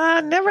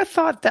 I never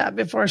thought that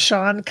before,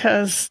 Sean,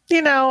 because,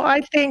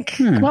 I think,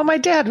 well, my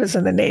dad was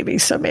in the Navy,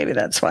 so maybe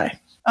that's why.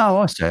 Oh,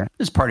 okay.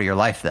 It's part of your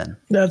life then.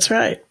 That's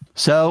right.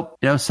 So,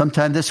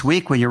 sometime this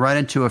week when you run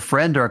into a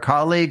friend or a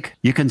colleague,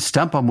 you can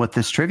stump them with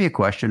this trivia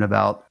question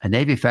about a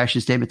Navy fashion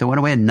statement that went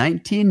away in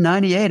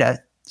 1998. I'm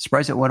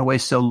surprised it went away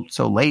so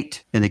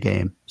late in the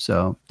game.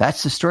 So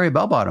that's the story of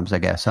bell bottoms, I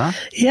guess, huh?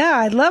 Yeah,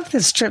 I love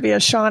this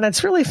trivia, Sean.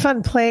 It's really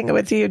fun playing it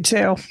with you,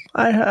 too.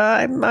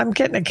 I'm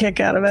getting a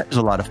kick out of it. It was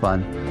a lot of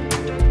fun.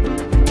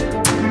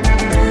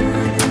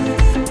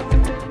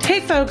 Hey,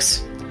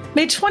 folks.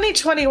 May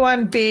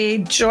 2021 be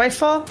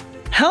joyful,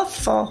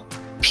 healthful,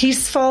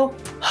 peaceful,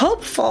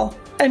 hopeful,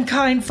 and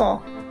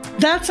kindful.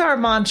 That's our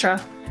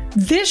mantra.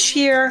 This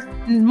year,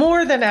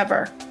 more than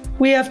ever,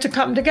 we have to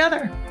come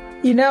together.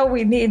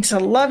 We need to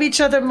love each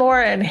other more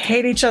and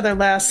hate each other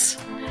less.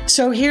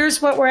 So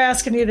here's what we're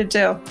asking you to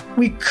do.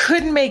 We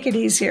couldn't make it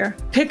easier.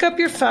 Pick up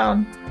your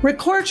phone,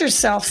 record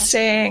yourself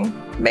saying,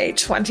 May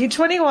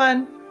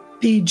 2021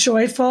 be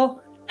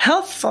joyful,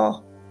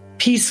 healthful,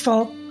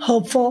 peaceful,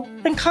 hopeful,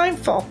 and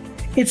kindful.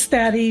 It's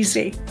that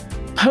easy.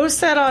 Post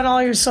that on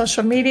all your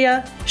social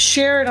media.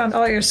 Share it on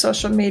all your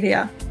social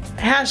media.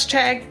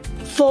 Hashtag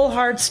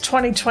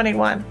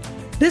FullHearts2021.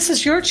 This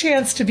is your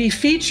chance to be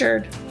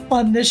featured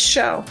on this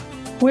show.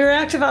 We're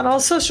active on all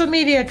social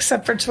media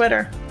except for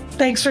Twitter.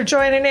 Thanks for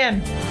joining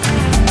in.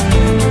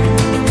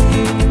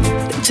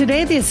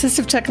 Today, the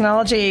assistive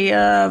technology,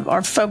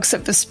 our folks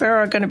at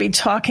Vispero are going to be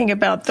talking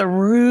about the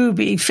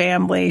Ruby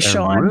family,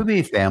 Sean. The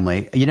Ruby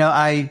family.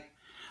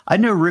 I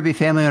knew Ruby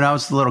family when I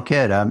was a little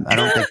kid. I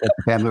don't think that's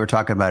the family we're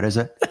talking about, is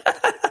it?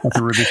 That's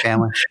the Ruby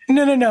family?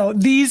 No.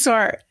 These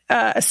are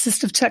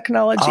assistive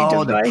technology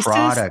devices. The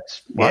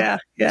products.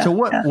 What? Yeah. So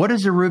what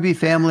does the Ruby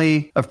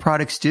family of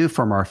products do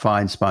from our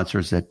fine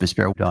sponsors at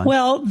Vispero, Dawn?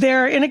 Well,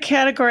 they're in a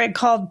category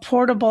called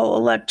portable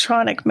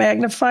electronic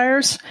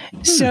magnifiers.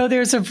 So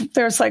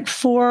there's like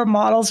 4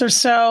 models or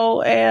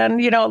so.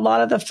 And, a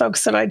lot of the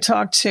folks that I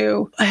talk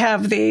to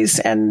have these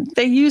and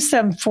they use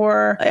them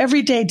for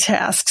everyday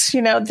tasks.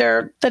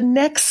 They're the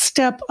next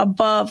step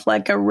above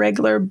like a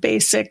regular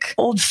basic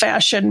old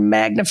fashioned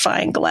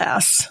magnifying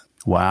glass.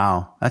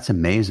 Wow, that's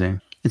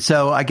amazing. And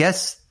so I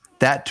guess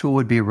that tool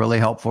would be really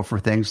helpful for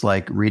things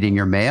like reading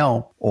your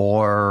mail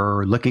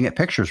or looking at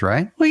pictures,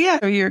 right? Well,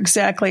 yeah, you're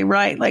exactly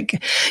right.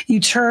 Like you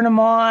turn them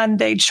on,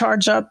 they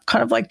charge up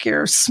kind of like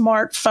your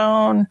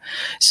smartphone.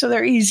 So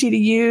they're easy to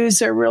use.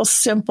 They're real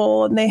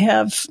simple and they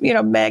have,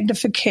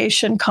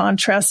 magnification,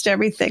 contrast,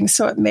 everything.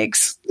 So it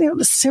makes,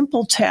 the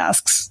simple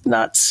tasks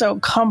not so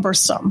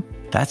cumbersome.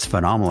 That's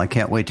phenomenal. I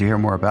can't wait to hear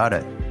more about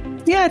it.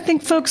 Yeah, I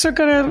think folks are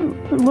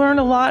going to learn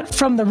a lot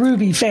from the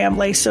Ruby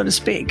family, so to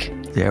speak.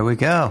 There we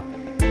go.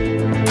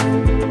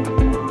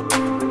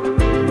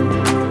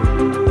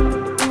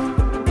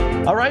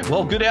 All right, right,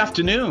 well, good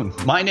afternoon.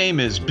 My name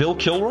is Bill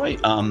Kilroy.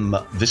 I'm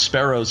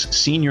Vispero's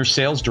Senior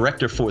Sales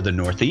Director for the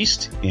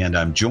Northeast, and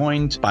I'm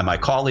joined by my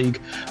colleague,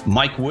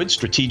 Mike Wood,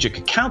 Strategic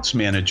Accounts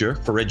Manager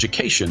for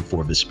Education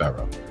for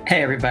Vispero.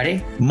 Hey,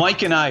 everybody.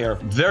 Mike and I are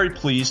very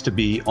pleased to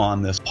be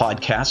on this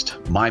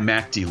podcast, My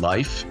MACD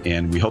Life,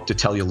 and we hope to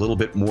tell you a little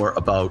bit more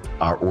about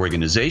our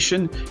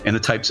organization and the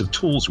types of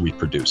tools we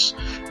produce.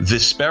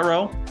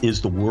 Vispero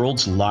is the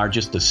world's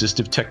largest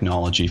assistive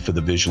technology for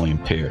the visually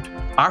impaired.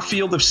 Our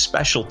field of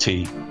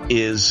specialty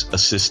is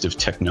assistive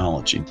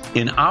technology.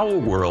 In our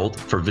world,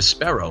 for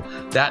Vispero,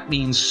 that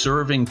means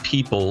serving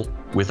people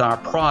with our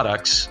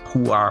products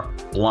who are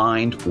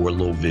blind or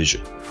low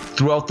vision.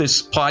 Throughout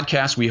this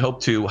podcast, we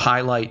hope to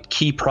highlight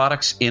key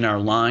products in our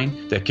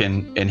line that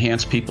can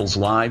enhance people's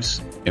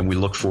lives, and we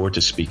look forward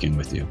to speaking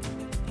with you.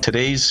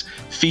 Today's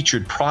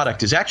featured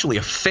product is actually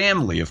a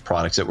family of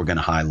products that we're going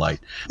to highlight.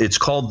 It's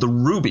called the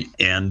Ruby,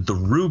 and the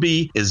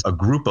Ruby is a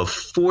group of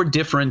 4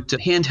 different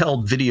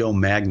handheld video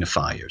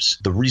magnifiers.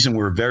 The reason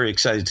we're very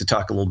excited to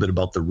talk a little bit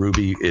about the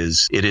Ruby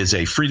is it is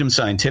a Freedom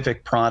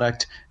Scientific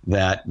product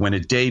that when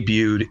it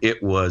debuted,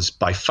 it was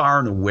by far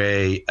and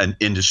away an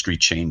industry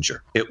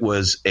changer. It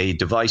was a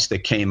device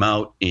that came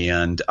out,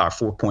 and our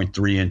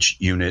 4.3-inch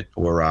unit,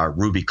 or our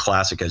Ruby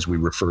Classic as we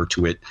refer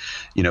to it,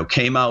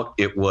 came out.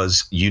 It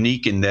was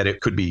unique in that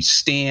it could be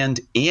stand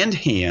and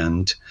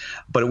hand,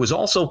 but it was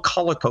also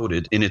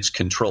color-coded in its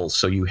controls.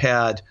 So you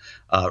had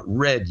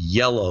red,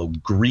 yellow,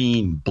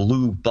 green,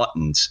 blue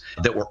buttons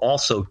that were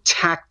also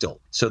tactile,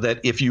 so that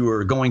if you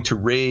were going to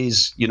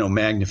raise,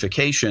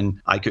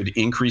 magnification, I could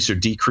increase or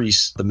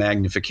decrease the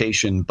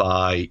magnification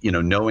by,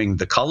 knowing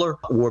the color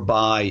or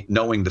by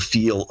knowing the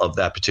feel of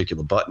that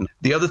particular button.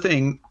 The other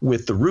thing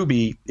with the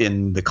Ruby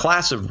in the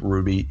class of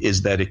Ruby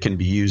is that it can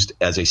be used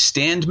as a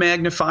stand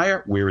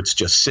magnifier, where it's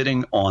just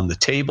sitting on the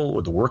table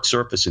or the work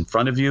surface in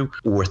front of you,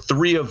 or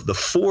 3 of the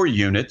 4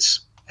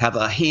 units have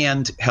a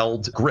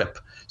handheld grip,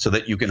 so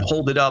that you can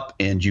hold it up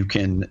and you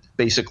can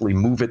basically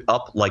move it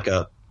up like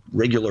a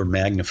regular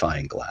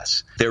magnifying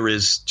glass. There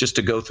is, just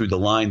to go through the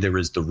line, there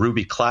is the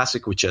Ruby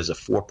Classic, which has a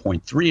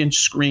 4.3-inch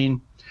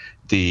screen,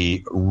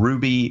 the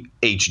Ruby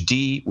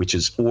HD, which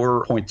is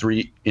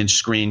 4.3-inch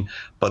screen,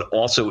 but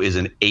also is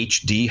an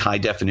HD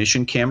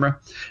high-definition camera.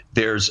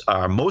 There's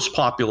our most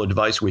popular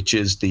device, which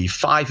is the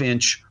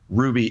 5-inch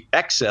Ruby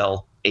XL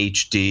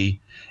HD,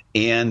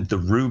 and the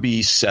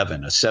Ruby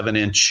 7, a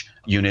 7-inch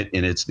unit,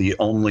 and it's the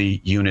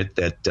only unit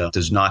that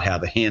does not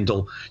have a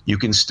handle. You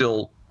can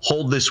still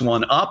hold this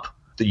one up.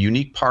 The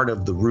unique part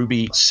of the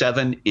Ruby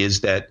 7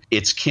 is that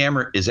its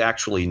camera is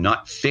actually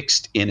not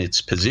fixed in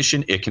its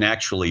position. It can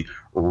actually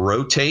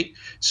rotate,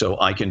 so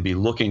I can be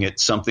looking at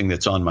something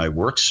that's on my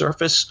work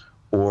surface,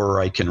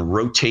 or I can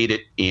rotate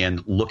it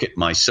and look at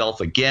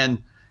myself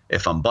again.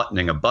 If I'm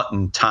buttoning a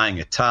button, tying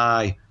a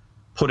tie,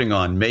 putting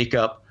on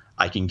makeup,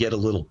 I can get a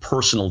little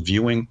personal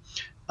viewing.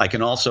 I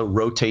can also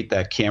rotate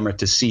that camera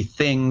to see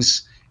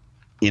things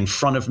in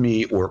front of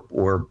me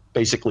or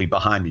basically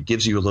behind me. It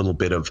gives you a little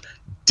bit of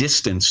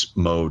distance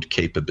mode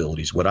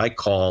capabilities, what I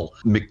call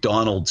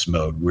McDonald's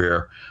mode,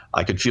 where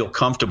I could feel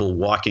comfortable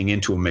walking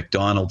into a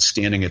McDonald's,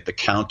 standing at the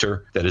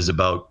counter that is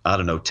about,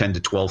 10 to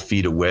 12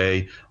 feet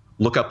away,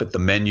 look up at the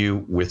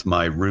menu with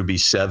my Ruby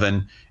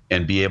 7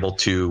 and be able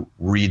to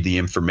read the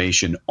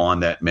information on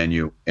that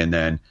menu and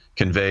then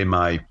convey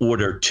my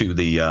order to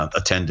the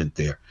attendant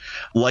there.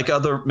 Like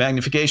other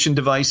magnification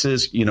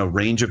devices,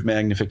 range of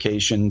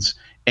magnifications,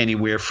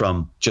 anywhere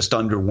from just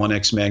under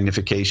 1x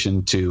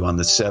magnification to, on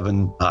the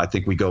 7, I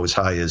think we go as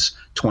high as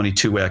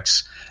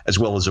 22x, as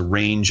well as a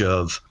range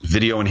of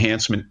video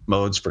enhancement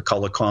modes for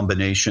color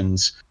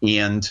combinations,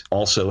 and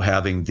also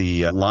having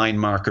the line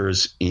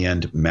markers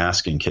and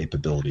masking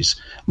capabilities.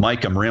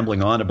 Mike, I'm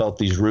rambling on about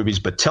these Rubies,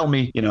 but tell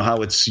me, how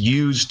it's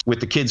used with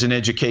the kids in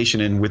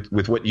education and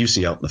with what you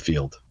see out in the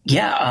field.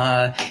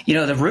 Yeah,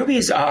 the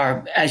Rubies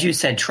are, as you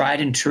said,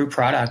 tried and true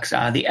products.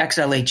 The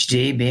XL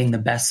HD being the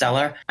best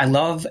seller. I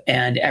love,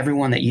 and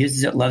everyone that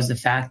uses it loves the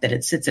fact that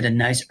it sits at a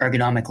nice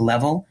ergonomic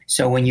level.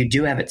 So when you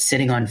do have it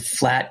sitting on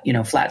flat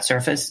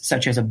surface,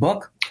 such as a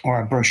book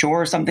or a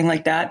brochure or something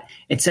like that,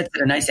 it sits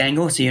at a nice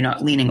angle, so you're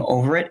not leaning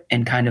over it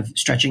and kind of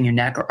stretching your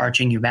neck or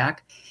arching your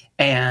back.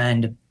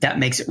 And that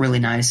makes it really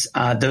nice.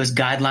 Those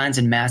guidelines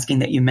and masking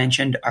that you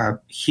mentioned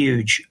are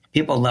huge.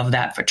 People love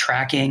that for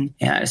tracking,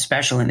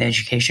 especially in the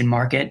education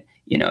market.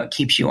 It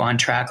keeps you on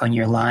track on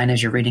your line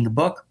as you're reading a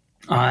book.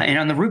 And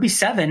on the Ruby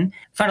 7,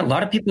 I found a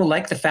lot of people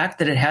like the fact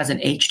that it has an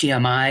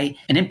HDMI,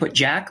 an input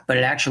jack, but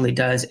it actually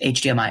does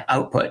HDMI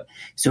output.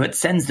 So it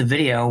sends the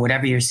video,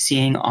 whatever you're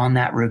seeing on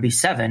that Ruby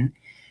 7,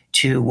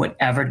 to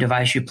whatever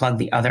device you plug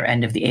the other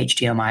end of the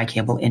HDMI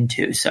cable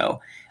into.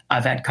 So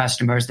I've had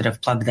customers that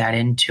have plugged that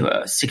into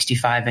a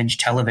 65-inch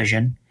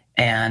television,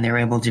 and they're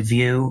able to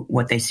view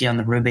what they see on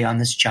the Ruby on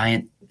this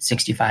giant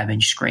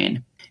 65-inch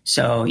screen.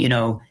 So,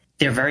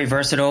 they're very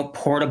versatile,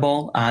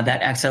 portable.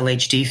 That XL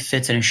HD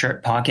fits in a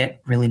shirt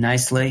pocket really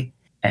nicely.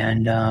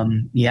 And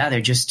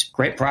they're just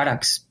great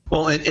products.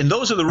 Well, and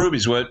those are the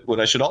rubies. What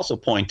I should also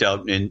point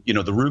out, and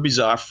the rubies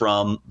are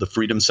from the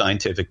Freedom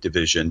Scientific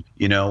Division.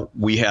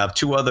 We have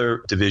two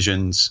other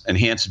divisions,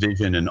 Enhanced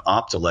Vision and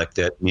Optelec,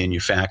 that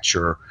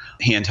manufacture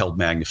handheld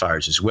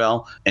magnifiers as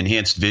well.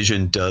 Enhanced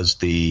Vision does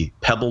the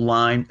Pebble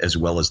line as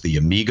well as the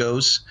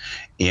Amigos.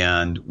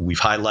 And we've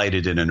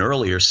highlighted in an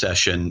earlier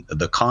session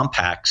the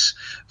compacts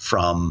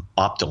from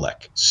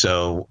Optelec.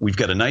 So we've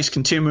got a nice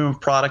continuum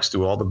of products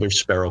through all the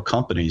Vispero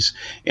companies.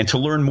 And to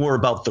learn more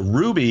about the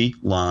Ruby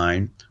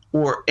line,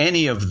 or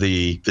any of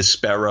the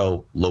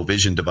Vispero low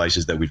vision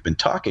devices that we've been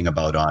talking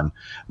about on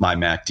My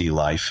MacD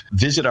Life,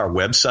 visit our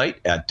website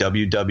at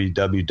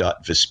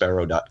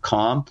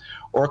www.vispero.com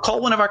or call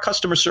one of our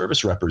customer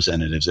service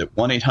representatives at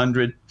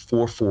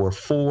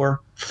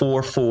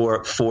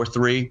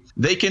 1-800-444-4443.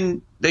 They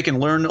can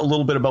learn a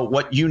little bit about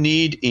what you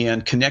need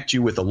and connect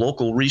you with a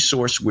local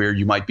resource where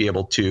you might be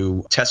able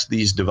to test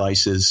these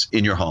devices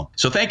in your home.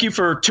 So thank you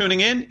for tuning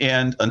in,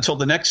 and until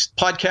the next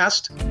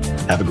podcast,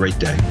 have a great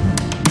day.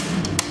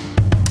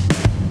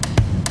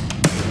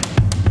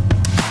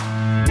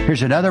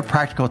 Here's another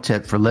practical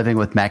tip for living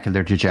with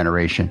macular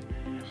degeneration.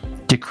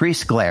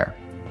 Decrease glare.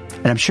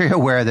 And I'm sure you're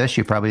aware of this.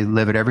 You probably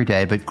live it every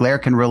day, but glare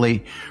can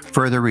really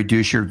further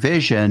reduce your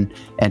vision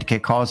and can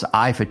cause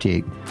eye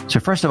fatigue. So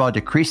first of all,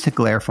 decrease the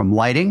glare from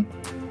lighting,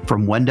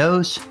 from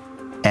windows,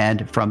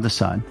 and from the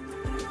sun.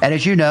 And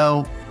as you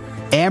know,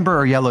 amber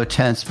or yellow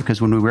tints, because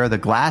when we wear the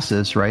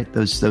glasses, right,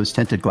 those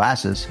tinted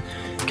glasses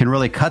can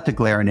really cut the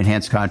glare and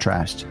enhance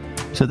contrast.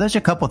 So there's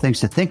a couple things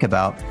to think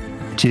about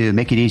to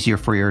make it easier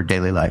for your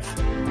daily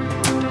life.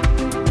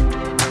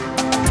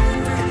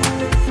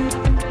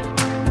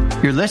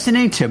 You're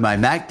listening to My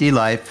MacD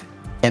Life,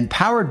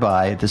 empowered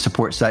by the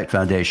Support Sight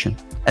Foundation.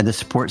 And the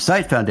Support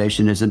Sight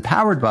Foundation is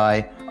empowered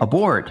by a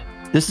board.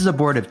 This is a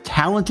board of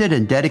talented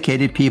and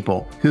dedicated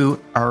people who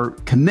are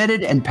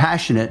committed and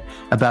passionate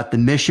about the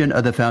mission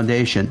of the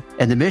foundation.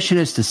 And the mission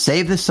is to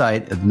save the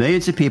sight of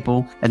millions of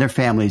people and their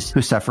families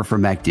who suffer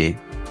from MacD.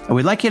 And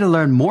we'd like you to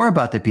learn more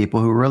about the people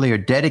who really are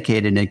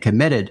dedicated and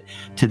committed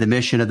to the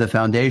mission of the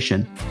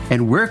foundation.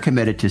 And we're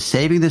committed to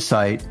saving the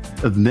sight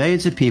of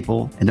millions of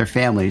people and their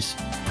families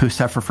who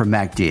suffer from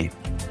MacD.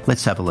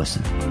 Let's have a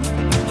listen.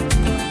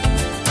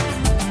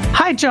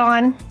 Hi,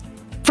 John.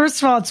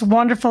 First of all, it's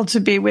wonderful to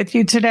be with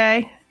you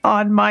today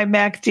on My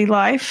MacD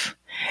Life.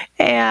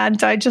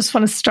 And I just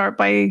want to start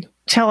by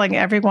telling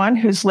everyone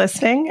who's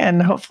listening,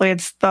 and hopefully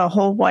it's the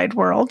whole wide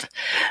world,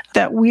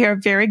 that we are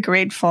very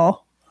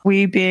grateful,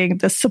 we being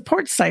the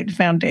Support Sight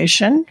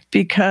Foundation,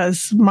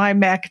 because My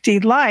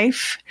MacD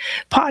Life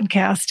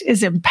podcast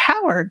is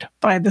empowered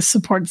by the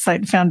Support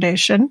Sight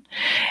Foundation.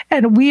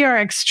 And we are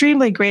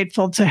extremely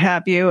grateful to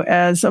have you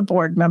as a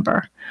board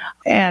member.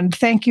 And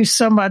thank you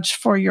so much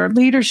for your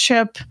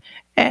leadership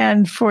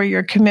and for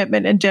your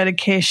commitment and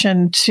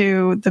dedication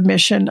to the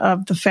mission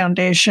of the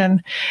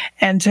foundation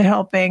and to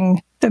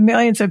helping the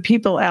millions of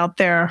people out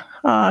there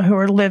who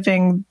are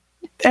living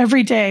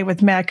every day with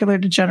macular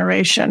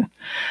degeneration.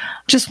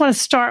 Just want to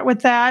start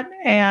with that,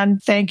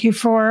 and thank you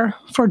for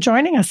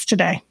joining us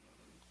today.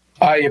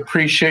 I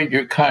appreciate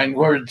your kind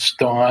words,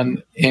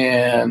 Dawn,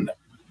 and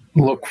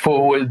look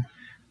forward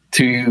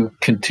to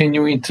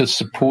continuing to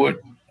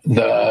support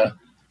the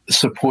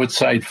Support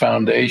Sight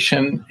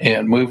Foundation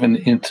and moving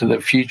into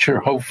the future,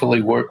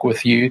 hopefully work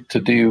with you to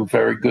do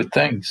very good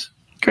things.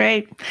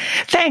 Great.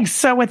 Thanks.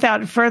 So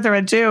without further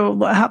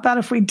ado, how about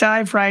if we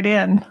dive right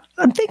in?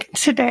 I'm thinking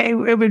today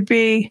it would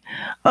be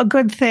a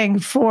good thing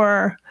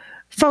for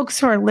folks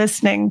who are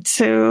listening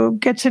to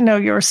get to know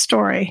your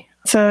story.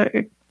 It's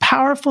a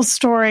powerful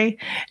story,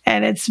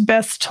 and it's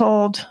best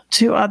told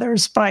to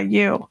others by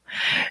you.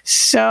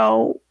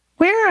 So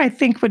where I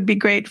think would be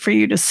great for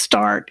you to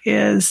start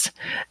is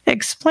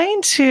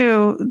explain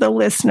to the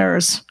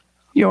listeners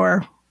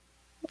your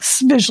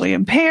visually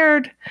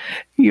impaired,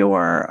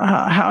 your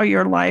how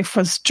your life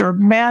was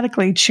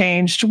dramatically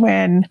changed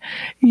when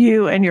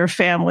you and your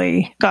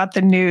family got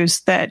the news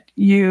that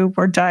you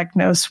were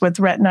diagnosed with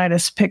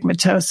retinitis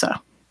pigmentosa.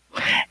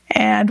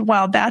 And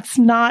while that's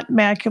not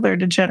macular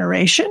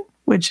degeneration,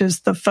 which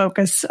is the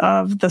focus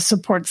of the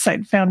Support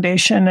Sight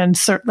Foundation and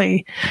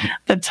certainly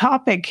the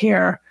topic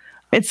here,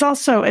 it's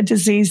also a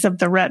disease of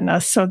the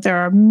retina. So there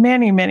are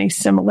many, many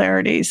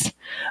similarities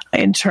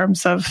in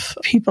terms of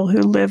people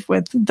who live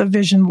with the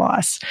vision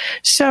loss.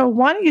 So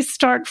why don't you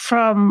start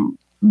from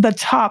the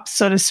top,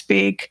 so to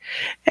speak,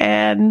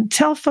 and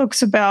tell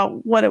folks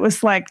about what it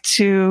was like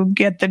to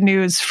get the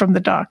news from the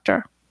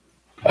doctor.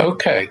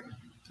 Okay.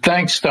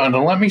 Thanks,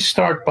 Donna. Let me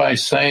start by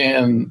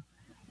saying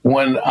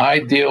when I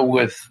deal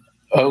with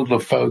older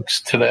folks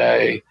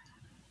today,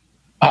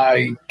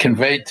 I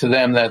conveyed to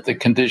them that the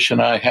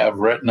condition I have,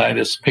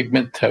 retinitis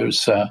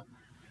pigmentosa,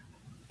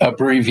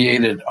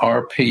 abbreviated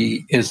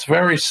RP, is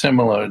very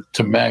similar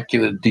to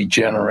macular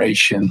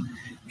degeneration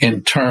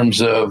in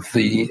terms of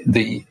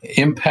the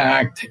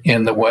impact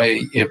and the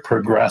way it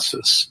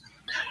progresses.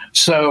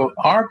 So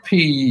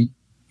RP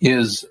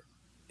is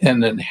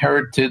an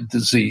inherited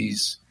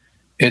disease.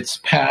 It's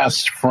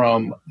passed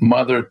from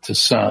mother to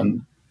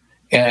son,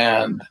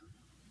 and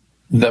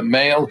the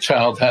male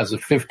child has a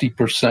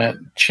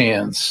 50%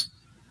 chance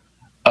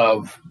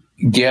of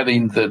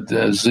getting the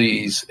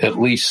disease, at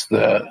least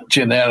the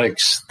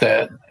genetics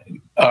that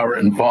are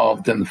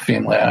involved in the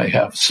family I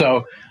have.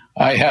 So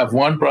I have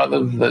one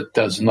brother that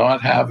does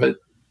not have it.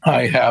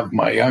 I have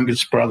my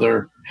youngest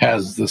brother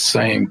has the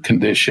same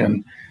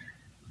condition.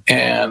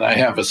 And I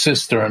have a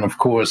sister, and of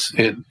course,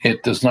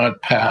 it does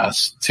not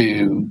pass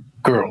to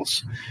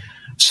girls.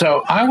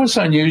 So I was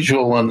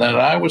unusual in that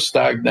I was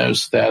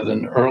diagnosed at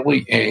an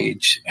early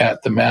age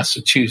at the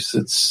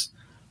Massachusetts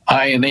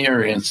Eye and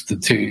Ear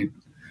Institute,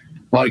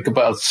 like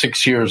about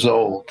 6 years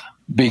old,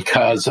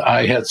 because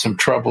I had some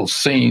trouble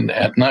seeing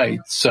at night.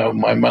 So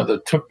my mother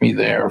took me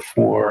there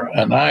for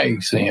an eye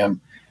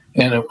exam,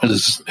 and it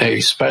was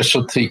a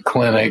specialty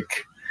clinic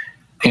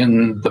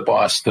in the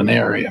Boston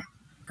area.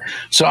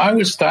 So I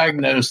was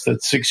diagnosed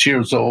at 6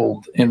 years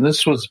old, and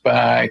this was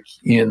back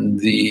in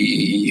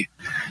the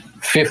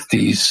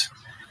 50s.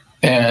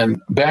 And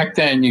back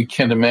then, you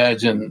can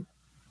imagine,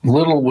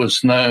 little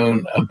was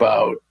known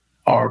about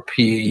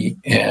RP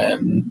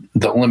and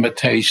the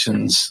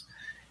limitations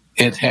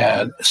it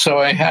had. So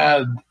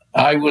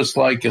I was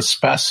like a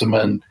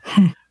specimen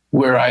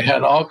where I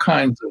had all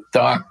kinds of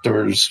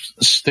doctors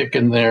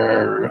sticking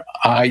their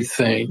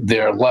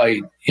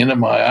light into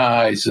my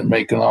eyes and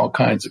making all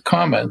kinds of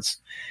comments.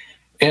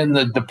 And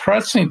the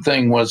depressing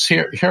thing was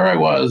here I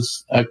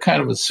was, a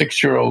kind of a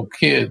 6-year-old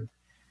kid,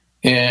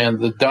 and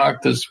the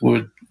doctors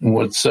would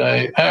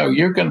say, "Oh,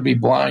 you're going to be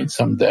blind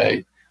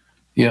someday,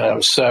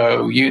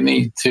 so you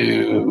need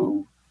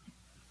to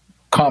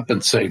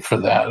compensate for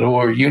that,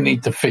 or you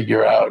need to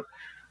figure out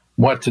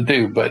what to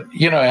do." But,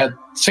 at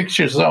 6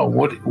 years old,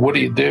 what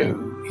do you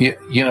do?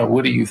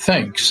 What do you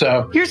think?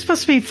 So you're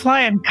supposed to be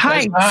flying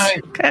kites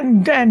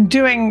and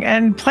doing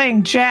and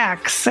playing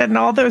jacks and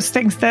all those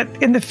things that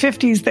in the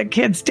 50s that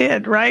kids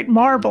did, right?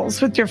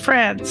 Marbles with your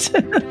friends.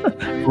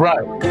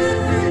 Right.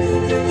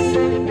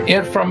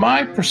 And from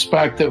my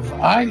perspective,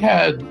 I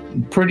had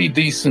pretty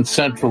decent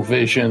central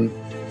vision.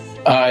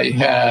 I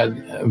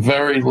had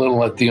very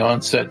little at the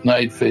onset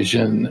night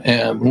vision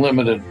and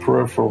limited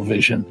peripheral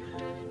vision.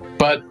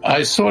 But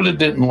I sort of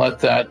didn't let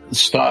that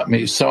stop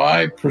me. So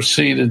I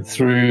proceeded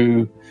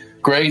through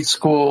grade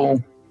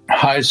school,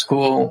 high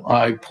school.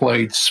 I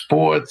played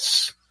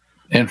sports.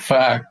 In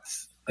fact,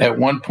 at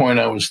one point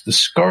I was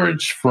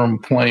discouraged from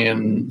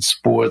playing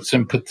sports,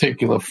 in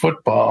particular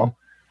football,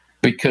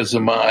 because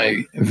of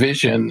my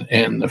vision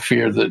and the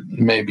fear that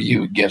maybe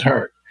you would get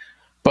hurt.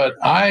 But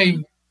I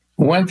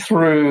went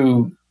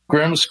through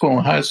grammar school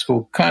and high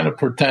school kind of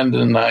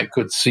pretending I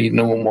could see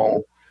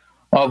normal,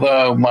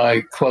 although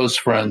my close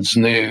friends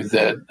knew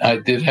that I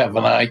did have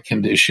an eye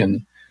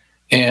condition.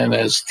 And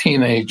as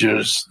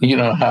teenagers, you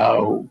know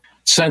how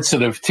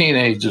sensitive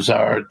teenagers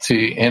are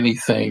to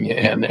anything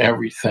and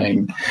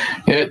everything.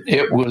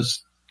 It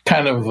was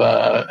kind of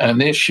an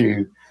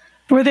issue.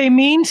 Were they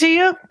mean to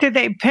you? Did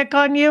they pick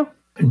on you?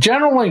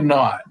 Generally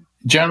not,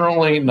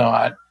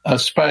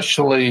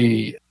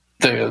 especially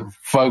the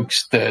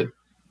folks that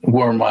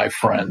were my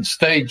friends.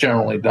 They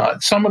generally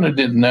not. Someone who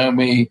didn't know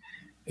me,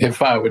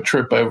 if I would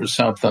trip over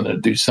something or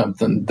do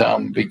something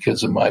dumb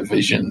because of my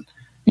vision,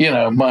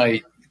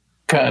 might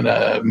kind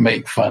of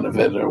make fun of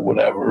it or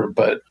whatever.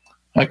 But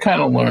I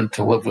kind of learned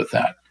to live with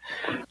that.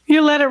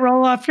 You let it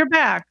roll off your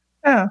back.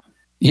 Oh.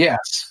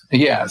 Yes,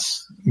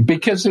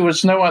 because there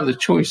was no other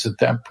choice at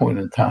that point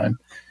in time.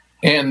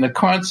 And the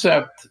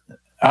concept,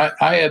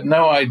 I had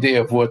no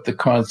idea of what the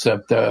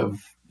concept of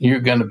you're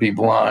going to be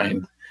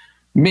blind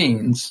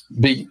means,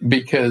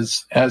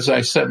 because, as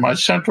I said, my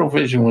central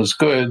vision was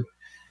good.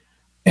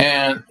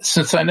 And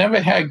since I never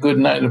had good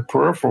night of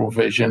peripheral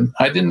vision,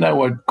 I didn't know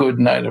what good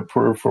night of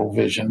peripheral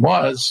vision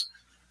was.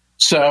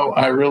 So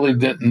I really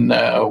didn't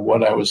know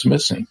what I was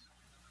missing.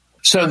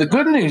 So the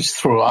good news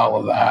through all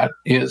of that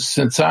is,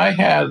 since I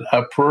had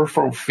a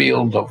peripheral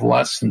field of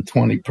less than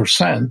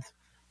 20%,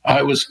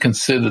 I was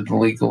considered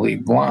legally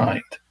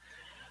blind.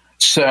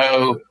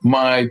 So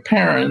my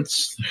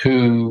parents,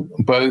 who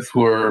both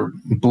were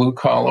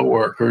blue-collar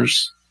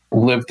workers,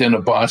 lived in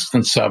a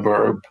Boston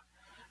suburb,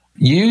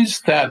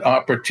 used that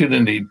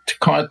opportunity to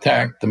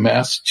contact the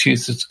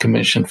Massachusetts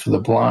Commission for the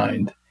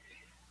Blind,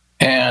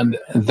 and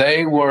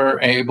they were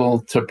able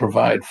to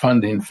provide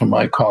funding for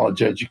my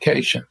college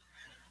education.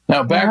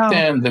 Now, back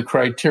then, the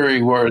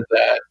criteria were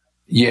that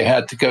you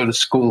had to go to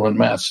school in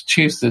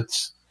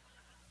Massachusetts,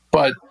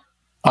 but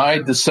I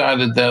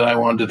decided that I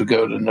wanted to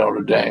go to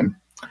Notre Dame.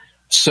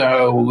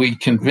 So we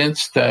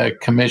convinced the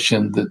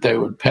commission that they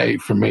would pay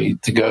for me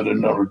to go to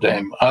Notre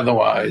Dame.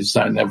 Otherwise,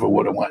 I never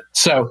would have went.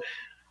 So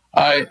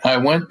I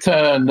went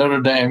to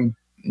Notre Dame.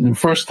 The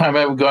first time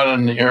I ever got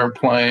on the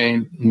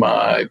airplane,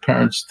 my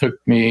parents took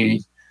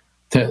me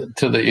to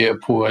the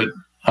airport.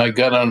 I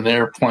got on an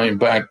airplane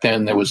back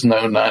then. There was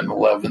no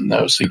 9/11,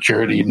 no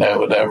security, no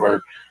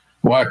whatever.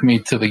 Walked me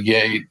to the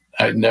gate.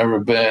 I'd never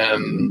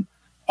been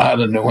out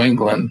of New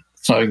England.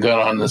 So I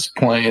got on this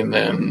plane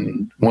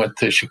and went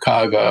to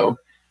Chicago,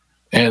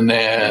 and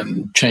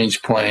then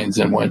changed planes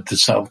and went to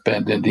South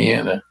Bend,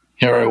 Indiana.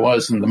 Here I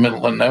was in the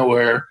middle of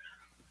nowhere.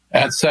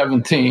 at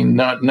 17,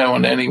 not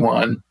knowing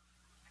anyone,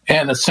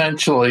 and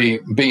essentially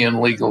being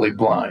legally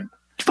blind.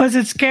 Was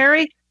it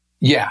scary?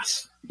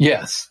 Yes.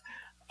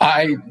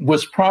 I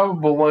was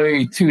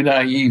probably too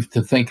naive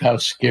to think how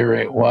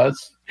scary it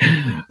was,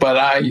 but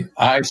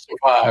I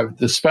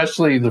survived.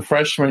 Especially the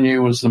freshman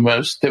year was the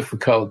most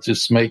difficult,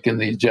 just making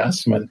the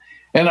adjustment.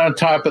 And on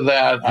top of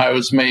that, I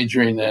was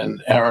majoring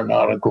in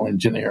aeronautical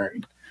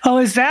engineering. Oh,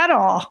 is that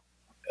all?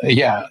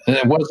 Yeah,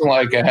 it wasn't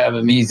like I had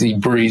an easy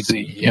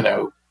breezy,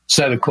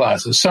 set of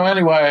classes. So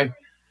anyway,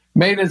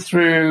 made it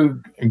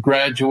through,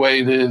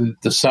 graduated,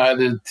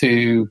 decided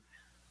to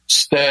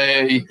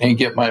stay and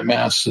get my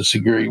master's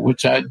degree,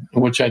 which I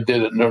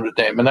did at Notre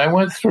Dame. And I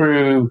went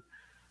through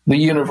the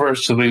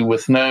university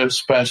with no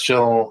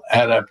special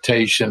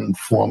adaptation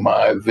for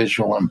my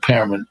visual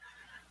impairment,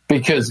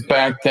 because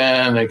back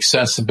then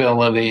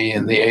accessibility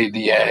and the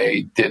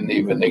ADA didn't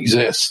even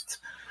exist.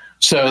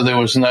 So there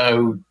was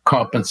no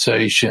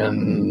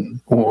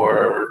compensation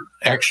or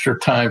extra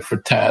time for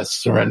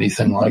tests or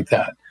anything like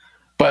that.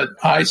 But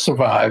I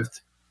survived.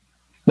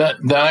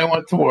 Then I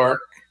went to work.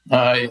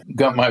 I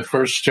got my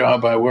first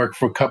job. I worked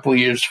for a couple of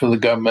years for the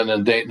government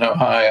in Dayton,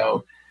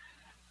 Ohio,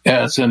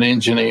 as an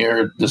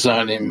engineer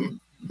designing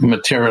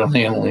material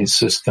handling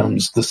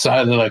systems.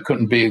 Decided I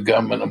couldn't be a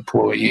government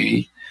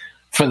employee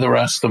for the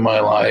rest of my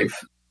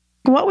life.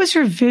 What was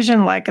your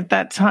vision like at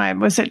that time?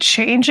 Was it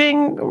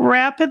changing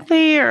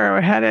rapidly, or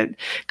had it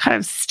kind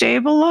of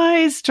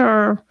stabilized,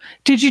 or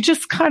did you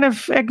just kind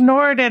of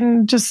ignore it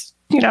and just,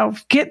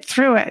 get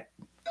through it?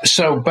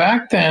 So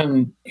back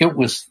then it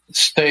was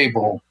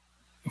stable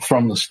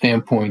from the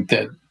standpoint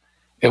that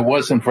it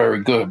wasn't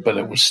very good, but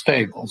it was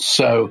stable.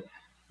 So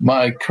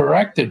my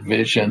corrected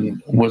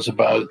vision was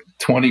about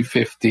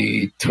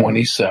 20/50,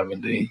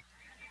 20/70.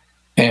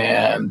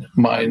 And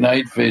my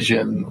night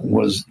vision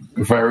was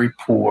very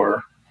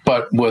poor,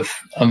 but with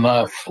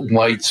enough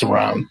lights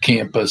around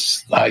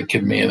campus, I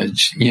could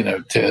manage,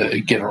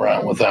 to get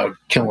around without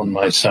killing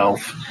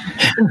myself.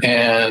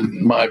 And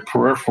my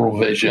peripheral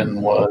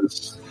vision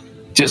was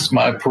just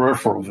my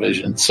peripheral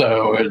vision.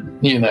 So,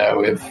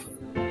 if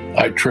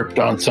I tripped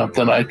on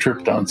something, I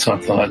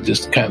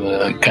just kind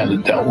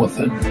of dealt with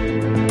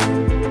it.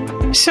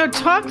 So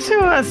talk to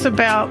us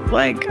about,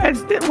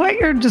 what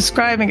you're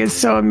describing is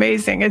so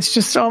amazing. It's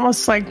just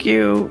almost like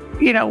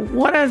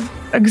what an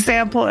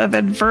example of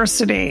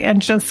adversity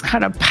and just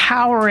kind of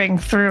powering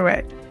through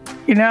it,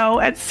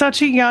 at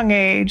such a young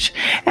age.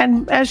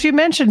 And as you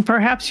mentioned,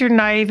 perhaps your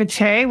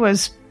naivete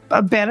was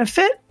a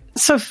benefit.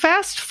 So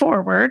fast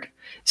forward.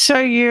 So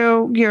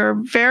you're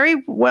very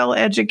well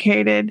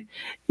educated.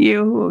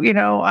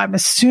 I'm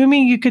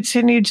assuming you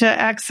continue to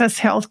access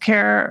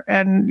healthcare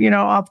and,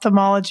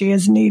 ophthalmology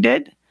as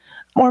needed,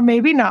 or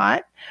maybe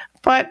not.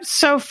 But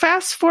so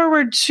fast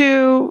forward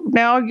to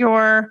now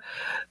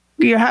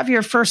you have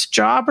your first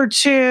job or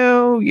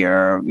two,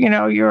 you're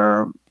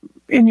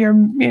in your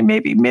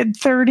maybe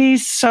mid-30s.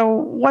 So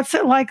what's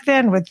it like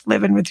then with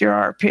living with your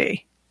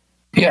RP?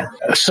 Yeah,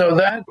 so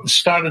that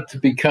started to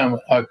become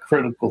a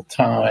critical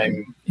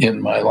time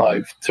in my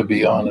life, to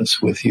be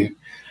honest with you.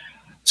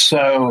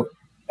 So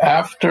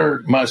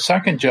after my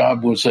second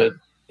job was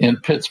in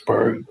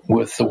Pittsburgh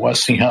with the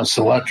Westinghouse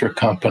Electric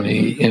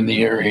Company in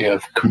the area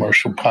of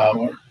commercial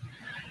power.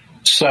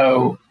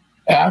 So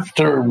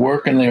after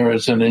working there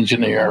as an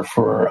engineer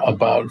for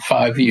about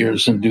 5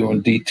 years and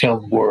doing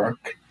detailed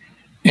work,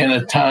 and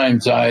at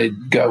times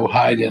I'd go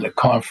hide in a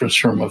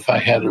conference room if I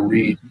had to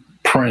read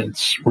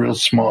prints, real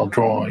small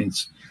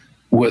drawings,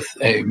 with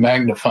a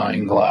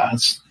magnifying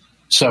glass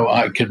so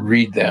I could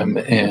read them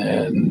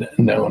and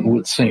no one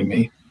would see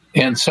me.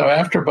 And so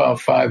after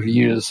about 5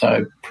 years,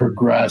 I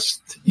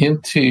progressed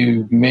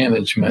into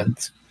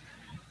management.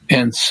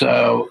 And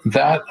so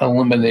that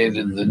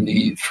eliminated the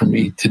need for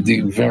me to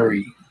do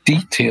very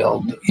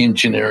detailed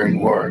engineering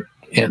work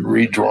and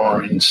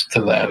redrawings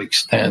to that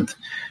extent.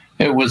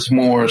 It was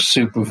more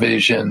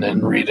supervision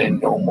and reading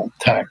normal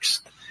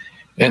text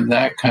and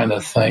that kind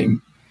of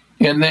thing.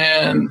 And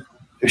then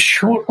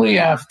shortly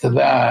after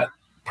that,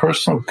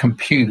 personal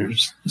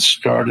computers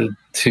started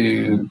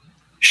to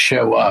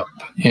show up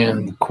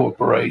in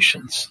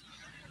corporations.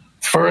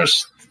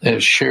 First,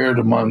 as shared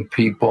among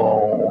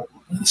people.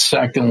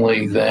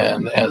 Secondly,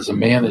 then, as a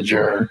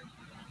manager,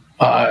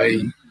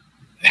 I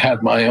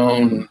had my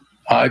own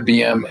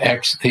IBM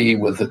XT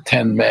with a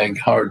 10 meg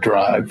hard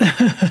drive,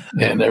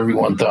 and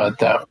everyone thought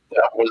that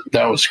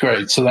was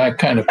great. So that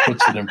kind of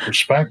puts it in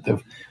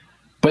perspective.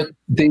 But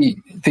the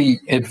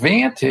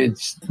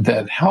advantage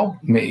that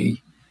helped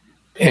me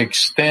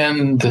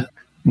extend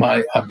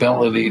my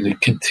ability to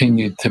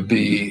continue to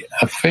be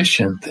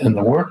efficient in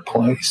the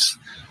workplace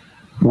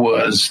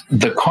was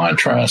the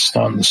contrast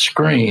on the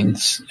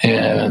screens.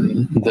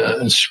 And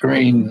the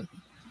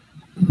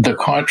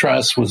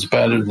contrast was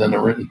better than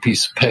a written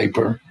piece of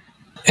paper,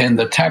 and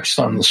the text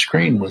on the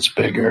screen was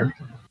bigger.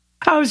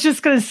 I was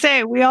just going to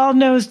say, we all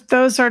know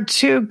those are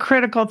two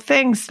critical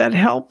things that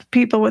help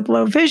people with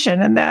low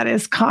vision, and that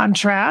is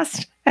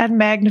contrast and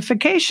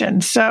magnification.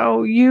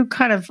 So you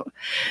kind of,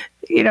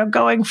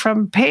 going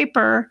from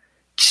paper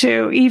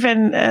to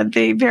even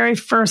the very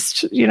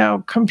first,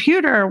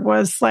 computer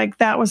was like,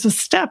 that was a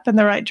step in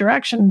the right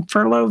direction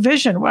for low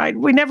vision.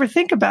 We never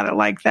think about it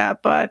like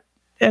that, but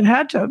it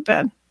had to have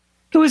been.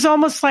 It was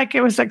almost like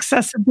it was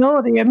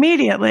accessibility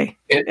immediately.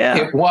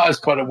 It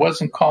was, but it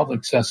wasn't called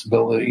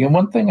accessibility. And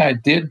one thing I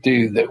did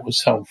do that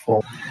was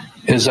helpful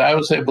is I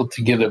was able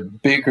to get a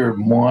bigger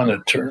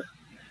monitor.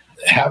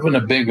 Having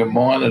a bigger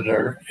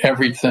monitor,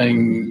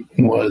 everything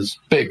was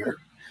bigger.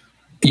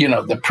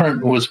 The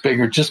print was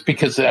bigger just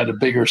because it had a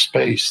bigger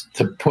space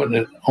to put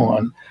it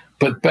on.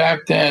 But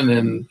back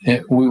then,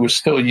 we were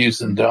still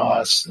using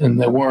DOS, and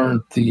there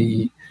weren't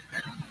the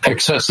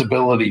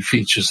accessibility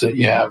features that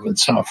you have in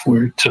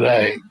software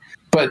today.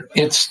 But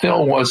it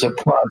still was a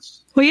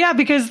plus. Well, yeah,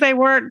 because they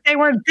weren't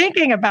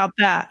thinking about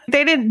that.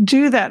 They didn't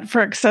do that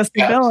for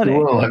accessibility.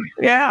 Absolutely.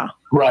 Yeah.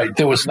 Right.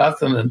 There was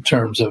nothing in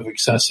terms of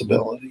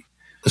accessibility.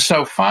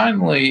 So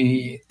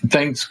finally,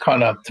 things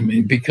caught up to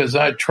me because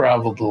I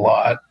traveled a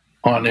lot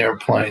on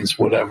airplanes,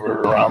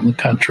 whatever, around the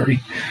country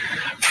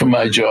for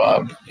my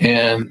job.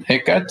 And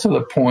it got to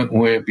the point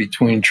where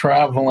between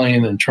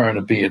traveling and trying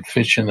to be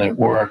efficient at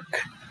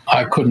work,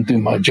 I couldn't do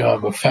my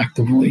job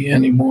effectively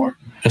anymore.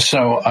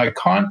 So I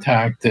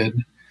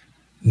contacted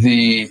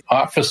the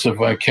Office of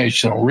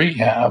Vocational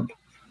Rehab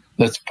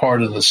that's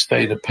part of the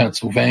state of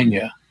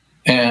Pennsylvania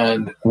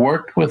and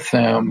worked with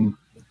them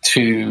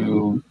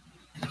to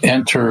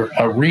enter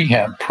a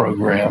rehab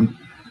program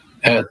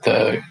at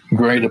the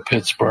Greater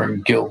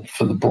Pittsburgh Guild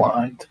for the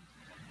Blind.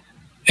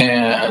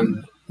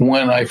 And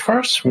when I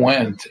first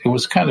went, it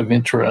was kind of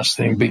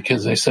interesting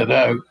because they said,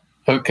 oh,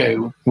 okay,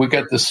 we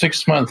got the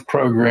 6-month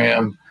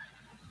program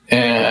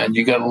and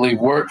you got to leave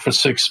work for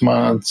 6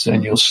 months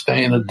and you'll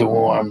stay in a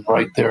dorm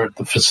right there at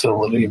the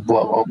facility,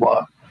 blah, blah,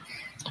 blah.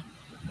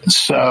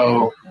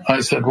 So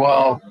I said,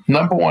 well,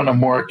 number one,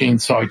 I'm working,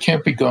 so I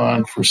can't be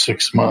gone for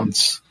 6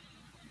 months.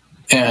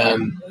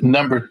 And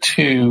number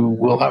two,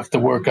 we'll have to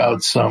work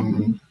out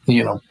some,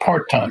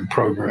 part-time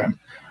program.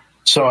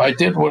 So I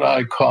did what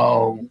I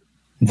call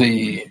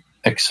the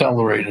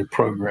accelerated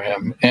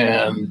program.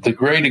 And the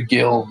Greater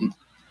Guild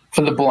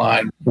for the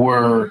Blind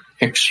were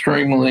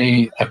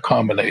extremely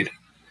accommodating.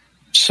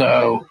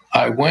 So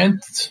I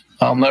went,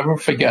 I'll never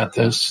forget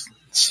this.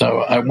 So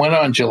I went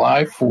on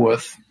July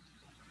 4th.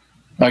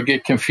 I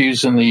get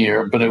confused in the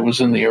year, but it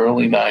was in the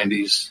early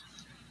 90s.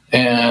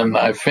 And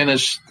I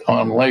finished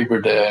on Labor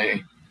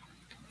Day,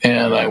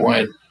 and I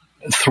went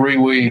 3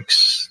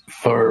 weeks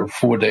for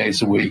 4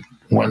 days a week,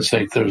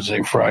 Wednesday,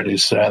 Thursday, Friday,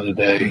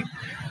 Saturday,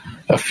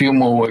 a few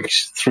more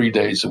weeks, 3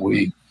 days a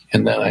week.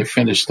 And then I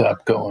finished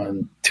up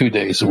going 2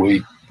 days a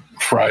week,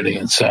 Friday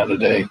and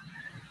Saturday,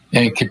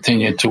 and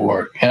continued to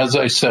work. As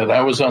I said,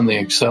 I was on the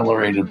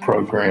accelerated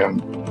program.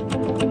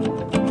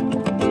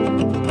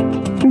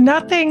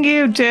 Nothing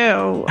you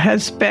do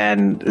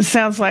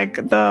sounds like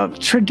the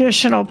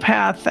traditional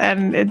path,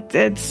 and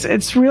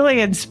it's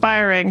really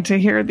inspiring to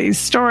hear these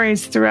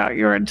stories throughout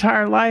your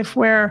entire life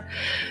where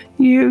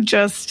you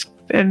just,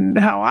 and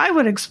how I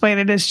would explain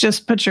it is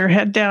just put your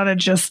head down and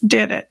just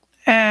did it.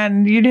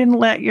 And you didn't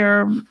let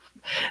your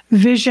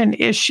vision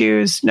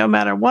issues, no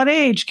matter what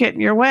age, get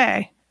in your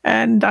way.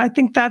 And I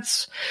think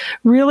that's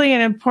really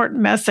an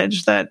important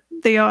message that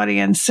the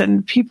audience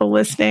and people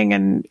listening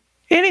and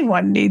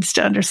anyone needs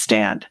to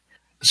understand.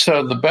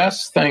 So the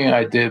best thing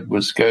I did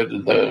was go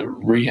to the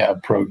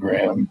rehab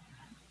program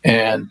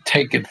and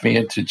take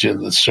advantage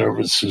of the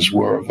services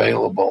were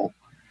available.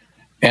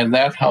 And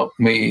that helped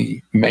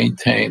me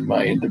maintain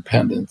my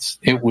independence.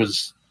 It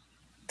was,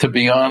 to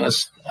be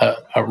honest,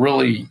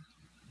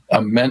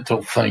 a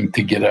mental thing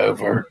to get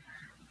over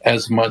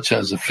as much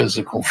as a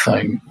physical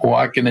thing.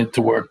 Walking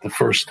into work the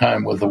first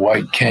time with a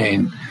white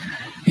cane,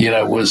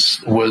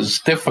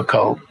 was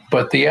difficult.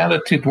 But the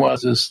attitude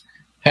was,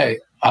 hey,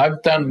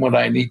 I've done what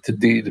I need to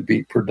do to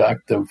be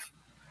productive.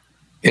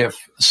 If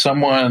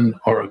someone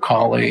or a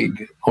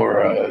colleague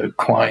or a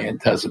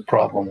client has a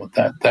problem with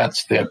that,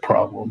 that's their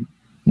problem,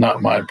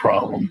 not my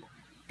problem,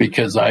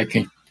 because I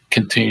can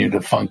continue to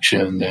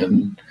function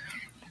and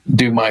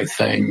do my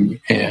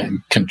thing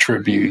and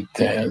contribute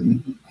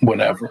and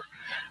whatever.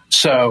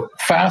 So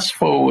fast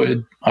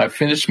forward, I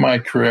finished my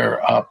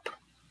career up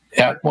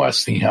at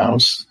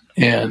Westinghouse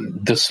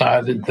and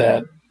decided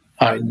that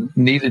I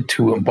needed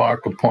to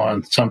embark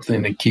upon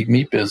something to keep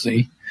me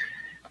busy.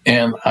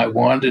 And I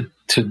wanted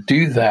to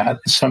do that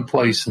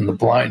someplace in the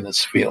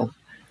blindness field.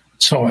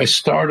 So I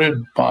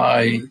started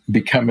by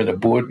becoming a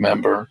board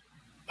member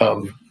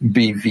of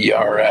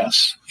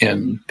BVRS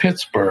in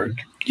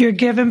Pittsburgh. You're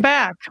giving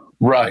back.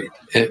 Right,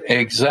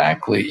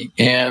 exactly.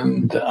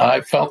 And I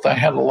felt I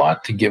had a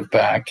lot to give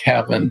back,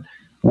 having,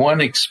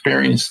 one,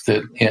 experienced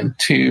it, and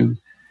two,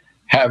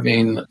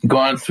 having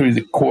gone through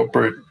the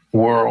corporate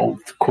world,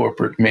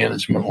 corporate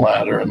management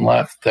ladder, and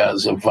left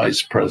as a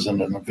vice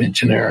president of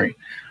engineering.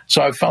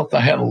 So I felt I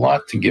had a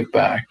lot to give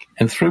back.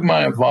 And through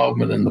my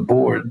involvement in the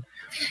board,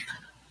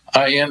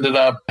 I ended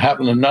up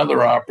having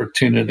another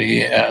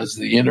opportunity as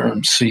the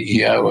interim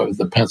CEO of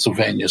the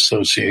Pennsylvania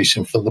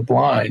Association for the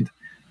Blind,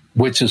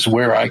 which is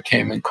where I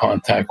came in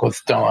contact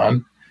with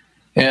Don.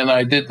 And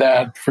I did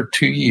that for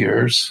 2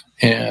 years.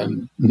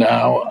 And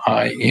now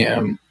I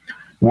am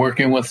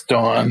working with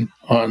Dawn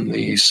on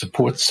the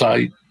Support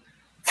Site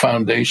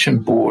Foundation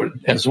board,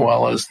 as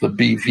well as the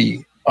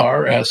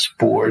BVRS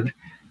board.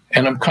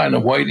 And I'm kind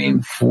of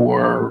waiting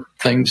for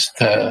things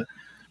to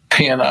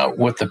pan out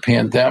with the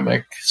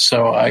pandemic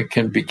so I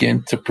can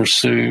begin to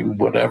pursue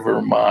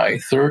whatever my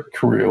third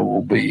career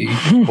will be,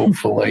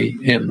 hopefully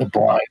in the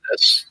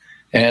blindness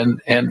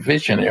and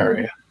vision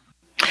area.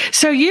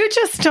 So you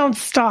just don't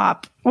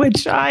stop,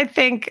 which I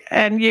think,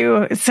 and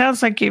it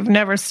sounds like you've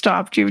never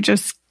stopped. You've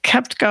just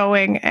kept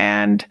going.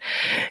 And,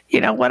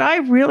 what I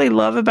really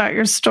love about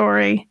your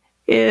story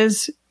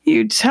is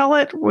you tell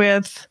it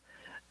with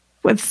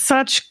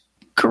such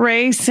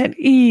grace and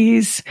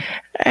ease.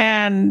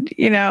 And,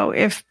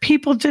 if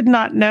people did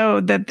not know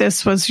that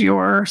this was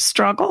your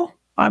struggle,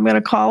 I'm going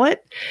to call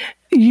it,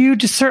 you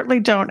certainly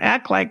don't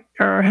act like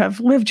or have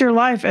lived your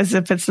life as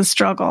if it's a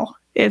struggle.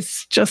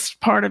 It's just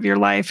part of your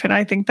life. And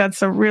I think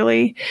that's a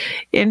really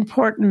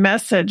important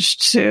message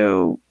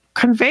to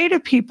convey to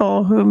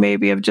people who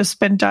maybe have just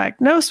been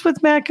diagnosed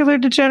with macular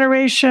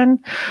degeneration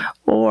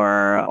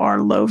or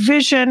low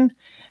vision,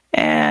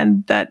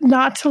 and that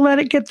not to let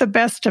it get the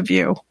best of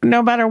you,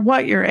 no matter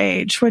what your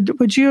age.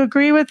 Would you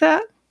agree with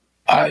that?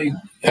 I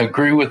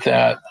agree with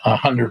that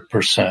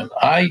 100%.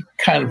 I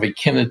kind of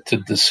akin it to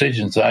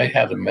decisions I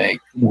had to make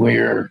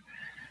where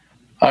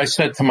I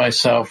said to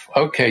myself,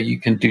 okay, you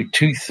can do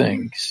two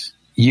things.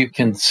 You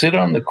can sit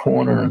on the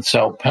corner and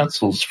sell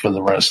pencils for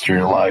the rest of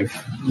your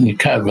life. You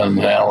kind of an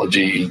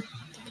analogy,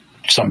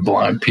 some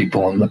blind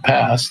people in the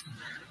past,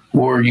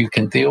 or you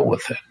can deal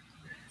with it.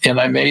 And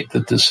I made the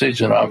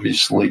decision,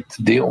 obviously,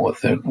 to deal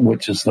with it,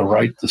 which is the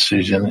right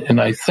decision.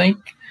 And I think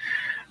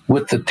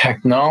with the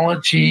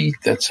technology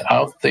that's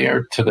out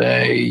there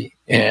today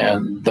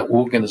and the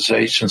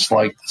organizations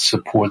like the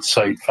Support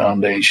Site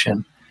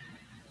Foundation,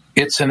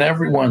 it's in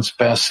everyone's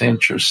best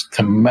interest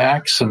to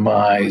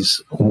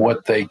maximize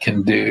what they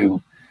can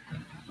do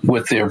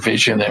with their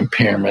vision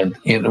impairment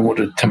in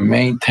order to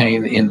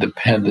maintain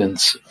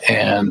independence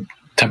and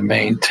to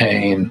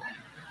maintain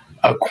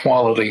a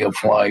quality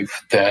of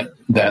life that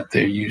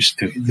they're used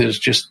to. There's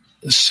just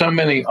so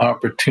many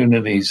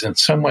opportunities and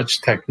so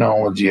much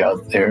technology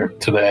out there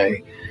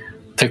today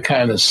to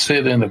kind of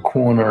sit in a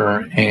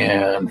corner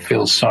and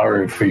feel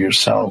sorry for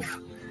yourself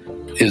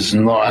is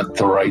not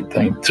the right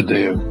thing to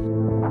do.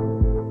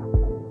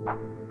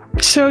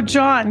 So,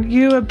 John,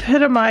 you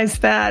epitomize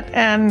that,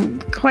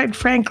 and quite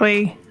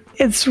frankly,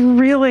 it's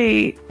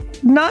really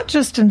not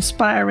just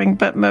inspiring,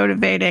 but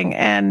motivating,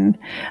 and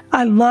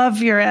I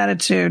love your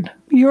attitude.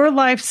 Your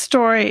life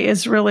story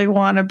is really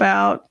one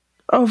about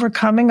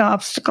overcoming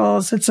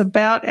obstacles. It's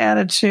about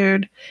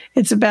attitude.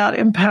 It's about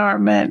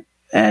empowerment.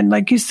 And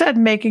like you said,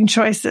 making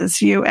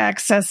choices. You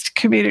accessed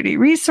community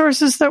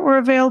resources that were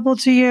available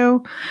to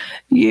you.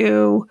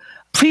 You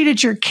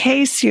pleaded your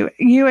case. You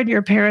and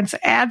your parents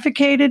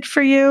advocated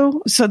for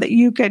you so that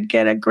you could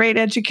get a great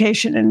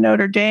education in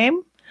Notre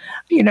Dame.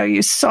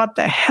 You sought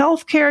the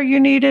health care you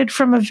needed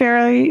from a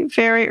very,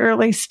 very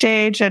early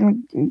stage,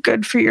 and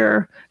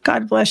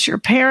God bless your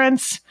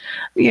parents,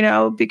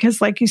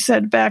 because like you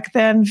said, back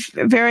then,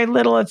 very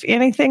little, if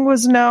anything,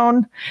 was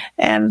known.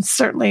 And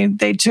certainly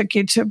they took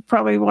you to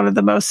probably one of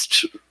the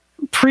most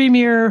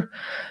premier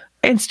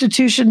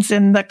institutions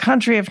in the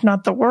country, if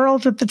not the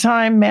world at the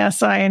time,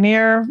 Mass Eye and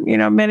Ear.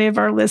 Many of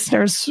our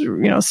listeners,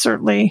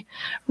 certainly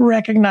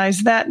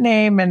recognize that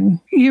name. And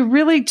you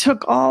really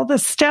took all the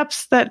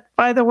steps that,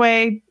 by the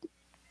way,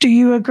 do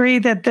you agree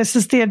that this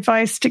is the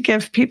advice to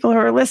give people who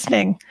are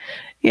listening?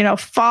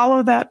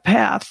 Follow that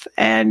path,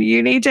 and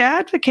you need to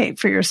advocate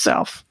for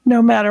yourself,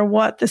 no matter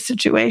what the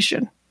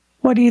situation.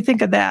 What do you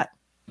think of that?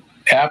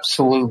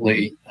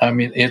 Absolutely. I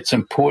mean, it's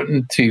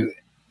important to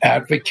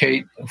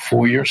advocate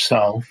for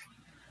yourself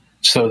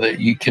so that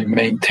you can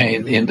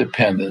maintain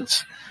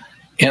independence.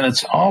 And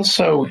it's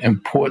also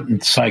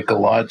important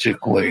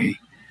psychologically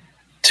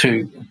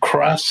to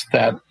cross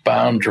that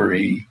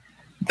boundary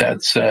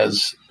that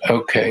says,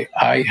 okay,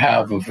 I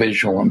have a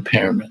visual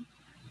impairment.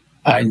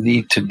 I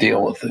need to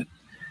deal with it.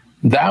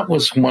 That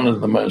was one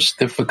of the most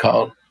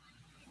difficult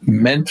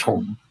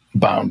mental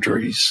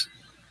boundaries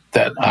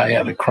that I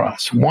had to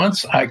cross.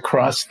 Once I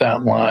crossed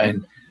that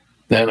line,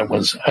 then it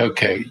was,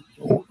 okay,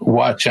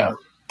 watch out.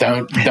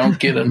 Don't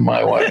get in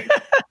my way.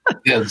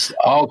 There's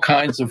all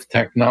kinds of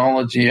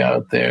technology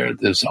out there.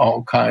 There's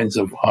all kinds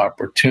of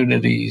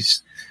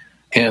opportunities,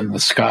 and the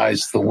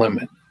sky's the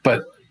limit.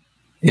 But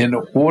in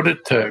order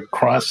to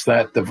cross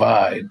that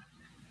divide,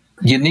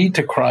 you need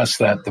to cross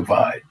that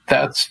divide.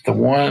 That's the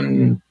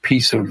one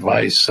piece of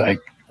advice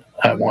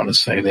I want to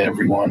say to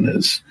everyone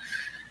is,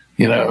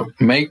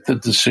 make the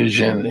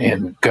decision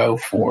and go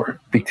for it.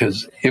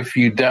 Because if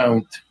you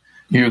don't,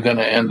 you're going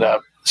to end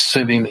up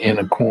sitting in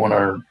a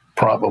corner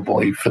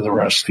probably for the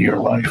rest of your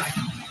life.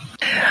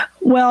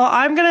 Well,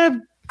 I'm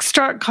going to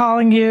start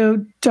calling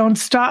you Don't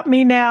Stop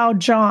Me Now,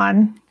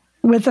 John,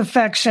 with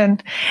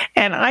affection.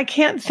 And I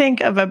can't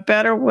think of a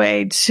better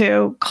way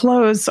to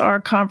close our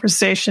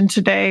conversation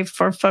today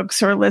for folks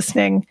who are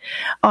listening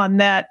on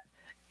that,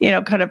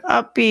 kind of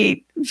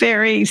upbeat,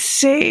 very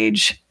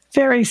sage,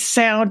 very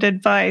sound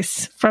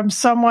advice from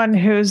someone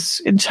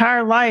whose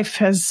entire life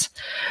has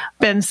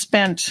been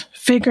spent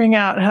figuring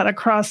out how to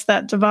cross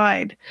that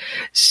divide.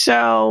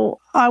 So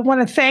I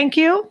want to thank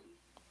you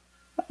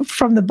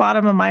from the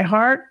bottom of my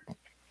heart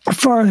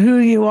for who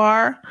you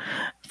are,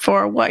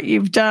 for what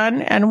you've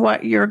done and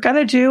what you're going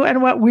to do and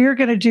what we're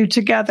going to do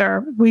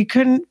together. We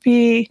couldn't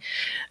be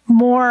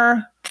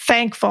more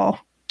thankful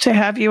to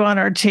have you on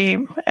our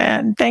team.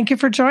 And thank you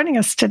for joining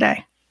us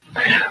today.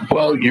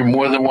 Well, you're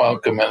more than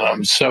welcome, and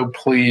I'm so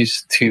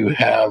pleased to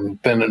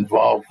have been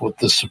involved with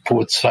the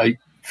Support Site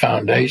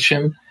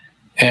Foundation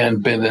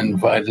and been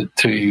invited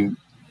to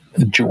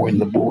join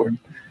the board.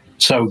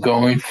 So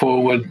going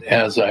forward,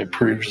 as I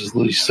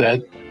previously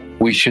said,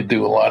 we should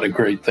do a lot of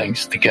great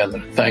things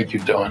together. Thank you,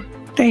 Dawn.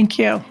 Thank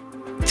you.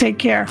 Take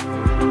care.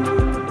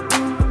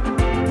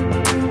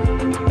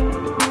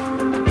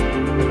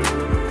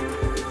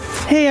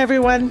 Hey,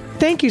 everyone.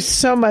 Thank you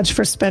so much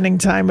for spending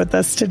time with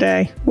us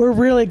today. We're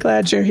really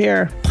glad you're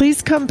here.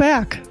 Please come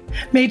back.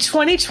 May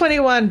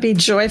 2021 be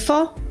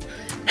joyful,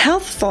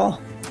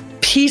 healthful,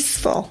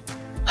 peaceful,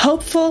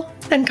 hopeful,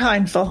 and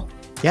kindful.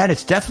 Yeah, and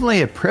it's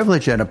definitely a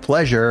privilege and a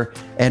pleasure.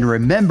 And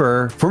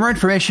remember, for more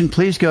information,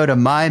 please go to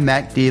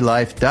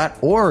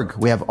mymacdlife.org.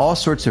 We have all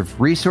sorts of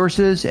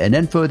resources and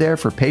info there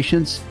for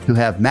patients who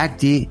have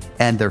MACD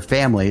and their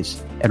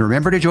families. And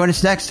remember to join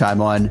us next time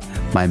on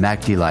My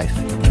MACD Life.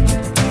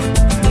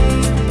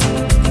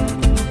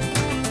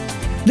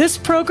 This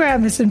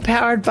program is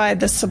empowered by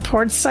the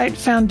Support Site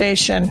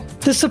Foundation.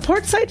 The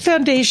Support Site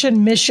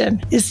Foundation mission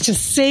is to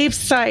save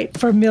sight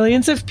for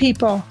millions of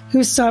people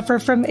who suffer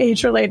from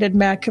age-related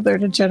macular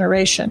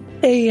degeneration,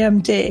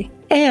 AMD,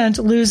 and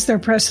lose their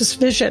precious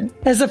vision.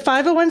 As a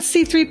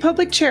 501c3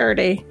 public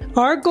charity,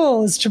 our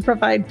goal is to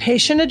provide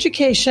patient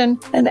education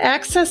and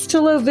access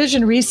to low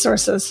vision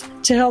resources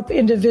to help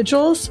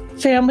individuals,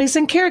 families,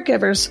 and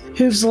caregivers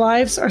whose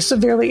lives are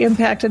severely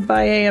impacted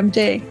by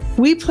AMD.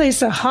 We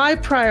place a high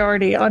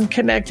priority on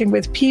connecting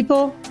with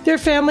people, their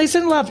families,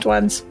 and loved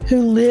ones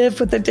who live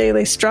with the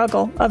daily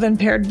struggle of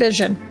impaired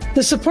vision.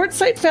 The Support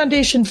Site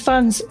Foundation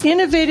funds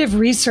innovative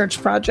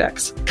research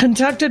projects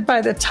conducted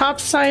by the top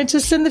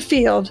scientists in the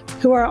field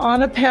who are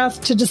on a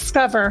path to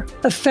discover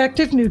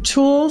effective new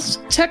tools,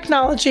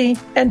 technology,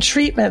 and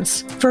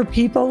treatments for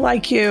people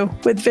like you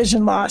with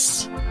vision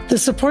loss. The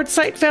Support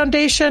Site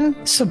Foundation,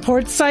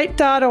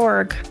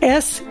 supportsight.org,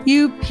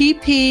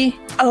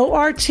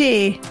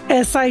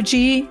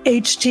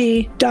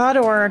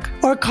 supportsight.org,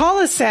 or call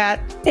us at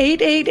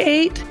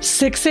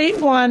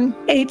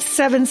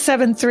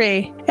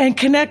 888-681-8773 and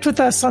connect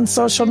with us on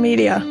social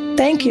media.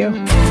 Thank you.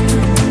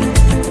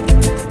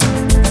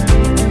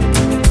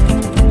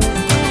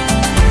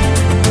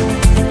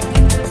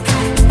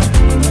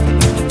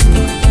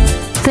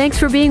 Thanks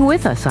for being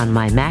with us on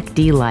My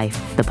MACD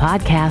Life, the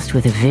podcast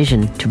with a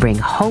vision to bring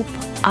hope,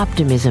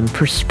 optimism,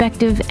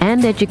 perspective,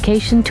 and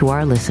education to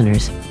our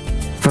listeners.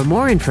 For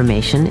more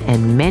information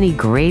and many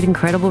great,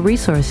 incredible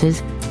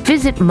resources,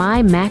 visit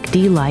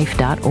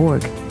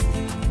mymacdlife.org.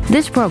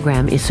 This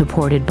program is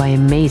supported by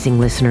amazing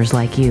listeners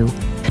like you.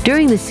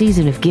 During the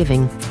season of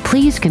giving,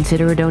 please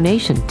consider a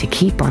donation to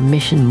keep our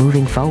mission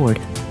moving forward.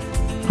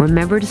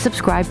 Remember to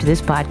subscribe to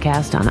this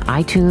podcast on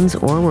iTunes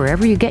or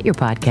wherever you get your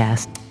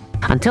podcasts.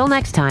 Until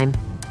next time,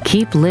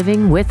 keep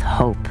living with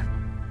hope.